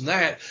and this and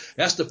that.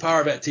 That's the power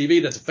of that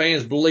TV that the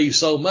fans believe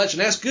so much,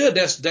 and that's good.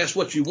 That's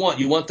what you want.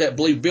 You want that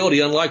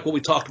believability, unlike what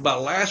we talked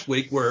about last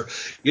week, where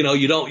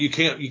you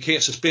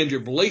can't suspend your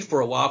belief for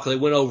a while because they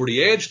went over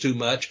the edge too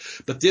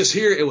much. But this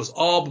here, it was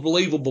all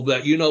believable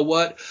that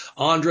what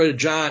Andre the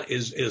Giant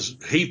is.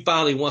 He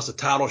finally wants a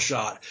title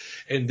shot.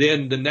 And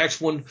then the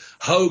next one,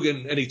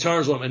 Hogan, and he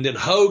turns on him. And then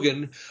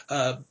Hogan,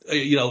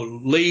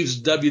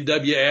 leaves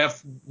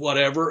WWF,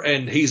 whatever,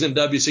 and he's in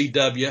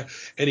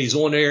WCW, and he's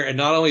on there. And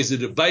not only is it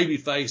the baby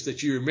face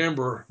that you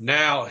remember,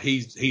 now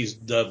he's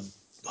the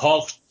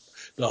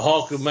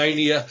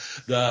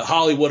Hulkamania, the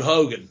Hollywood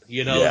Hogan.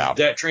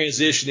 That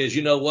transition is,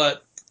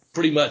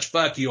 pretty much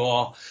fuck you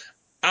all.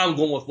 I'm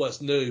going with what's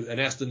new, and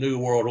that's the New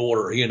World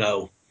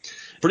Order,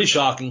 Pretty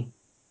shocking.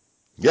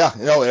 Yeah,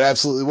 it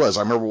absolutely was.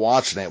 I remember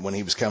watching it when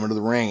he was coming to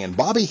the ring, and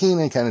Bobby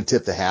Heenan kind of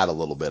tipped the hat a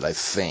little bit, I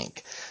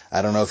think.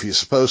 I don't know if he was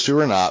supposed to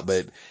or not,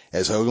 but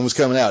as Hogan was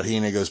coming out,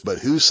 Heenan goes, but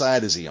whose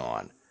side is he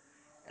on?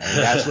 And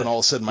that's when all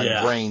of a sudden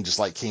my brain just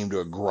came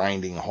to a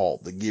grinding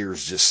halt. The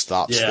gears just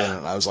stopped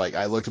spinning. And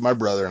I looked at my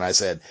brother and I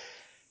said,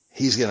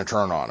 he's going to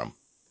turn on him.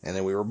 And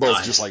then we were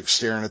both just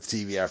staring at the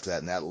TV after that,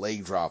 and that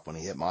leg drop when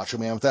he hit Macho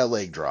Man with that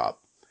leg drop.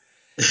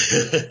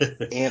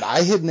 And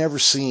I had never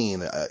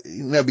seen,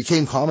 it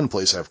became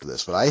commonplace after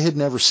this, but I had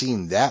never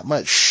seen that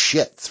much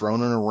shit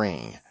thrown in a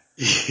ring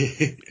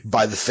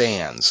by the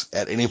fans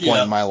at any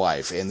point in my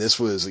life. And this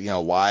was,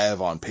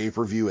 live on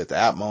pay-per-view at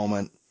that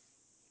moment.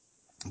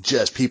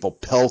 Just people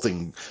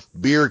pelting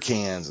beer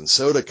cans and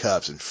soda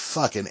cups and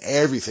fucking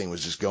everything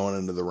was just going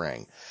into the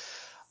ring.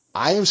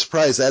 I am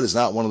surprised that is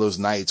not one of those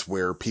nights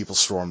where people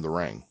storm the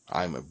ring.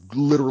 I'm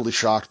literally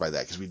shocked by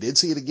that because we did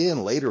see it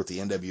again later with the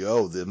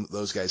NWO,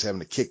 those guys having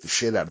to kick the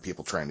shit out of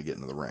people trying to get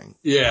into the ring.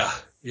 Yeah.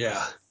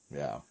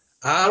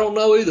 I don't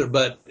know either,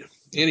 but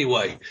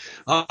anyway.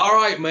 All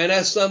right, man,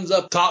 that sums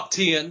up top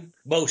 10,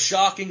 both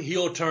shocking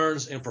heel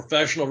turns in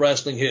professional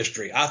wrestling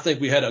history. I think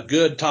we had a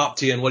good top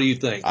 10. What do you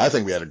think? I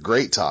think we had a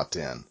great top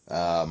 10.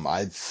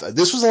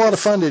 This was a lot of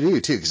fun to do,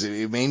 too, because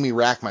it made me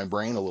rack my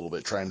brain a little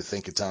bit trying to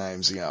think of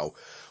times,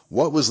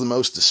 what was the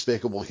most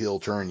despicable heel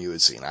turn you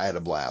had seen? I had a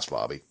blast,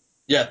 Bobby.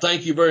 Yeah,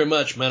 thank you very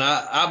much, man.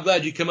 I'm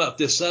glad you came up with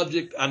this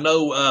subject. I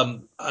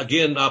know,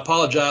 again, I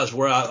apologize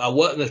where I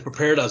wasn't as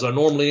prepared as I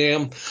normally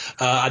am.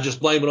 I just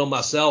blame it on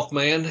myself,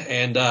 man.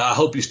 And I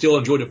hope you still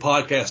enjoyed the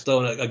podcast,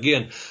 though. And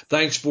again,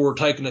 thanks for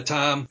taking the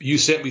time. You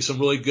sent me some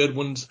really good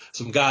ones,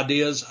 some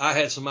ideas. I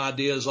had some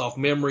ideas off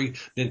memory.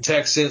 Then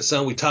Tex sent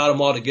some. We tied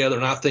them all together,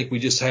 and I think we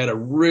just had a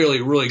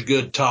really, really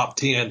good top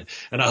 10.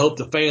 And I hope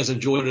the fans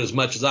enjoyed it as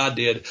much as I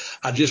did.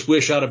 I just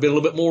wish I'd have been a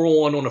little bit more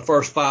on the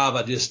first 5.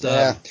 I just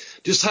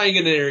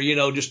hanging there,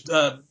 just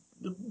been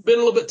a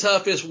little bit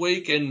tough this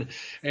week, and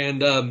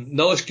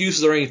no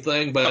excuses or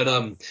anything, but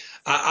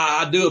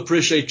I do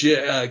appreciate you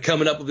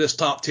coming up with this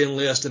top 10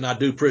 list, and I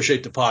do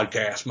appreciate the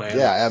podcast, man.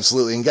 Yeah,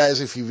 absolutely. And guys,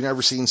 if you've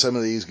never seen some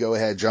of these, go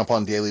ahead, jump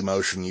on Daily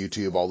Motion,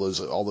 YouTube,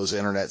 all those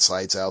internet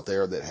sites out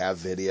there that have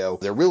video.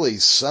 They're really,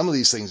 some of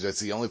these things, that's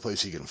the only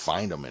place you can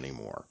find them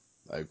anymore.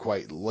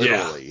 Quite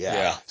literally,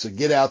 yeah. So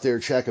get out there,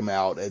 check them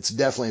out. It's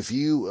definitely, if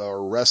you are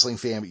a wrestling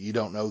fan but you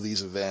don't know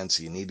these events,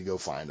 you need to go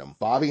find them.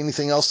 Bobby,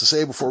 anything else to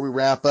say before we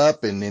wrap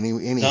up? And any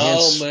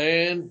hints?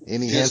 Man.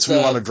 Any hints we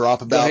want to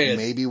drop about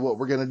maybe what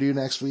we're going to do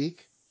next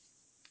week?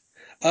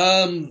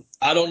 I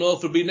don't know if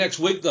it'll be next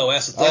week though.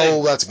 That's the thing.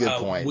 Oh, that's a good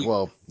point.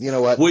 Well, you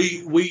know what?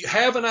 We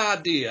have an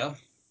idea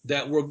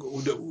that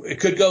it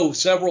could go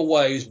several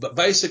ways, but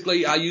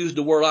basically I used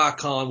the word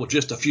icon with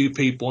just a few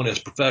people in this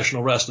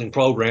professional wrestling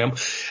program.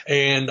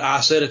 And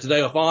I said it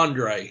today with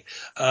Andre.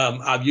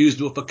 I've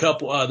used it with a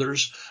couple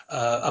others,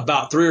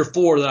 about 3 or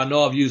 4 that I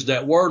know I've used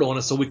that word on.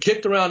 And so we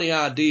kicked around the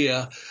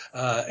idea,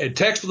 and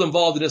Tex was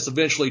involved in this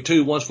eventually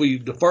too. Once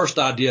the first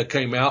idea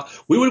came out,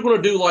 we were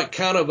going to do like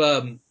kind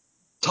of,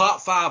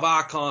 top 5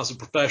 icons of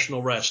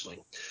professional wrestling.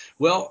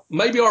 Well,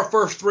 maybe our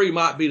first 3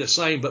 might be the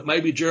same, but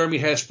maybe Jeremy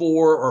has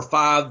 4 or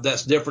 5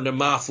 that's different than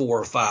my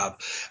 4 or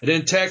 5. And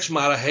then Tex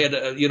might have had,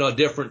 a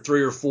different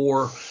 3 or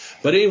 4.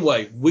 But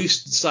anyway, we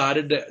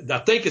decided that, I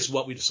think it's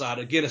what we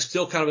decided. Again, it's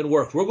still kind of in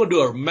work. We're going to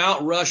do a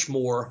Mount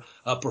Rushmore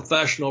of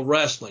professional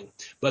wrestling.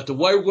 But the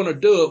way we're going to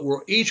do it,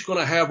 we're each going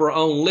to have our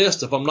own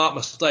list, if I'm not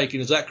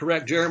mistaken. Is that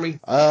correct, Jeremy?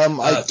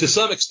 To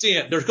some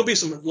extent, there's going to be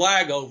some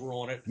lag over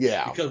on it.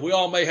 Yeah. Because we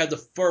all may have the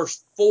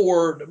first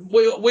 4.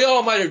 We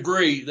all might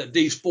agree that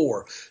these 4.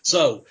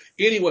 So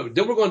anyway,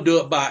 then we're going to do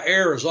it by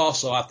eras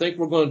also. I think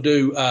we're going to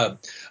do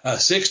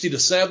 60 to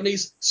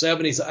 70s,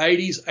 70s to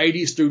 80s,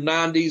 80s through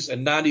 90s,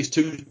 and 90s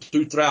to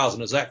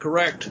 2000. Is that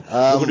correct?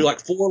 We're going to do like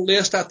 4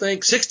 lists, I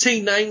think.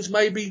 16 names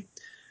maybe.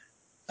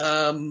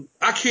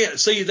 I can't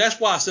see. That's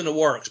why it's in the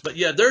works. But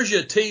yeah, there's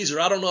your teaser.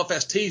 I don't know if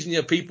that's teasing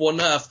you people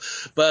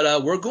enough,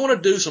 but we're going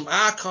to do some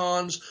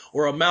icons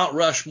or a Mount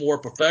Rushmore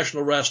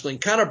professional wrestling,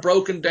 kind of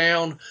broken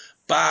down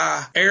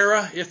by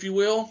era, if you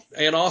will,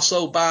 and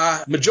also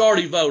by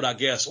majority vote, I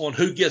guess, on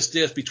who gets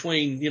this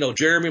between,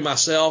 Jeremy,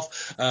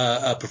 myself,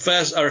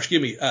 Tex,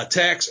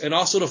 and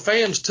also the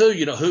fans too,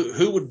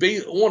 who would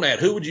be on that?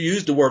 Who would you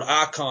use the word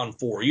icon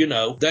for?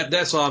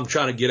 That's all I'm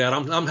trying to get at.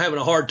 I'm having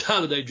a hard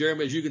time today,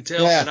 Jeremy, as you can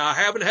tell, and I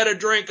haven't had a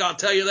drink. I'll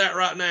tell you that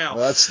right now.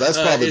 Well, that's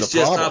probably the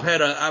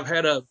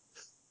problem.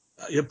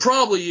 It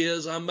probably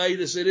is.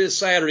 it is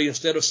Saturday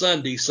instead of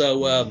Sunday.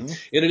 So, and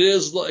it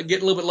is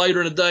getting a little bit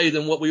later in the day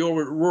than what we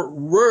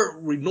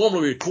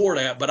normally record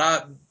at. But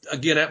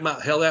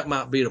that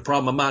might be the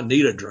problem. I might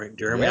need a drink,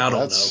 Jeremy. I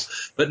don't know.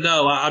 But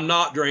no, I'm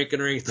not drinking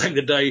or anything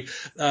today.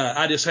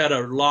 I just had a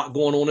lot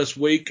going on this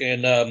week.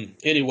 And,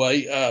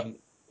 anyway,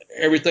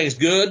 everything's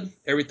good.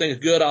 Everything's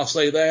good. I'll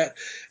say that.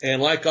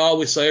 And like I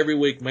always say every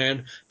week,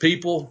 man,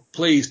 people,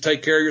 please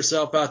take care of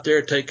yourself out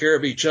there. Take care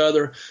of each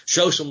other.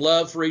 Show some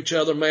love for each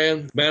other,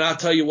 man. Man, I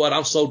tell you what,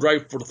 I'm so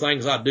grateful for the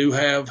things I do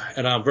have,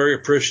 and I'm very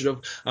appreciative.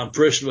 I'm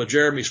appreciative of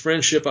Jeremy's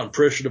friendship. I'm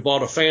appreciative of all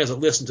the fans that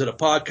listen to the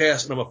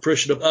podcast, and I'm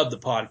appreciative of the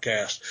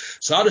podcast.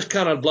 So I'll just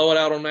kind of blow it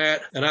out on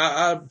that. And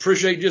I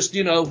appreciate just,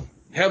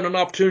 having an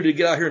opportunity to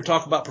get out here and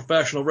talk about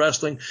professional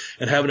wrestling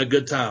and having a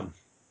good time.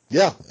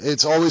 Yeah,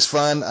 it's always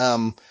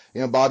fun.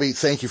 Bobby,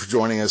 thank you for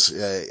joining us.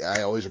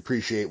 I always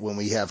appreciate when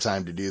we have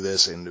time to do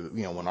this, and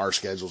when our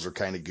schedules are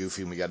kind of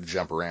goofy and we got to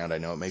jump around. I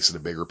know it makes it a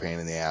bigger pain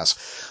in the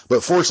ass,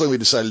 but fortunately we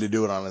decided to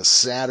do it on a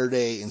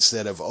Saturday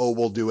instead of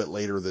we'll do it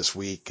later this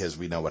week because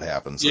we know what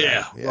happens.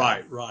 Yeah,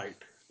 right,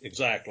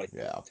 exactly.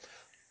 Yeah.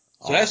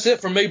 So that's it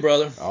for me,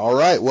 brother. All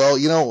right. Well,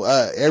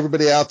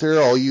 everybody out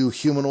there, all you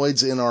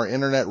humanoids in our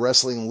internet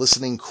wrestling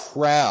listening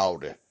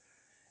crowd,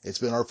 it's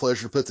been our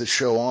pleasure to put this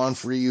show on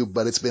for you,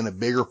 but it's been a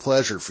bigger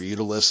pleasure for you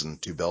to listen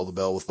to Bell to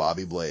Bell with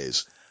Bobby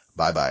Blaze.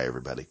 Bye-bye,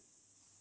 everybody.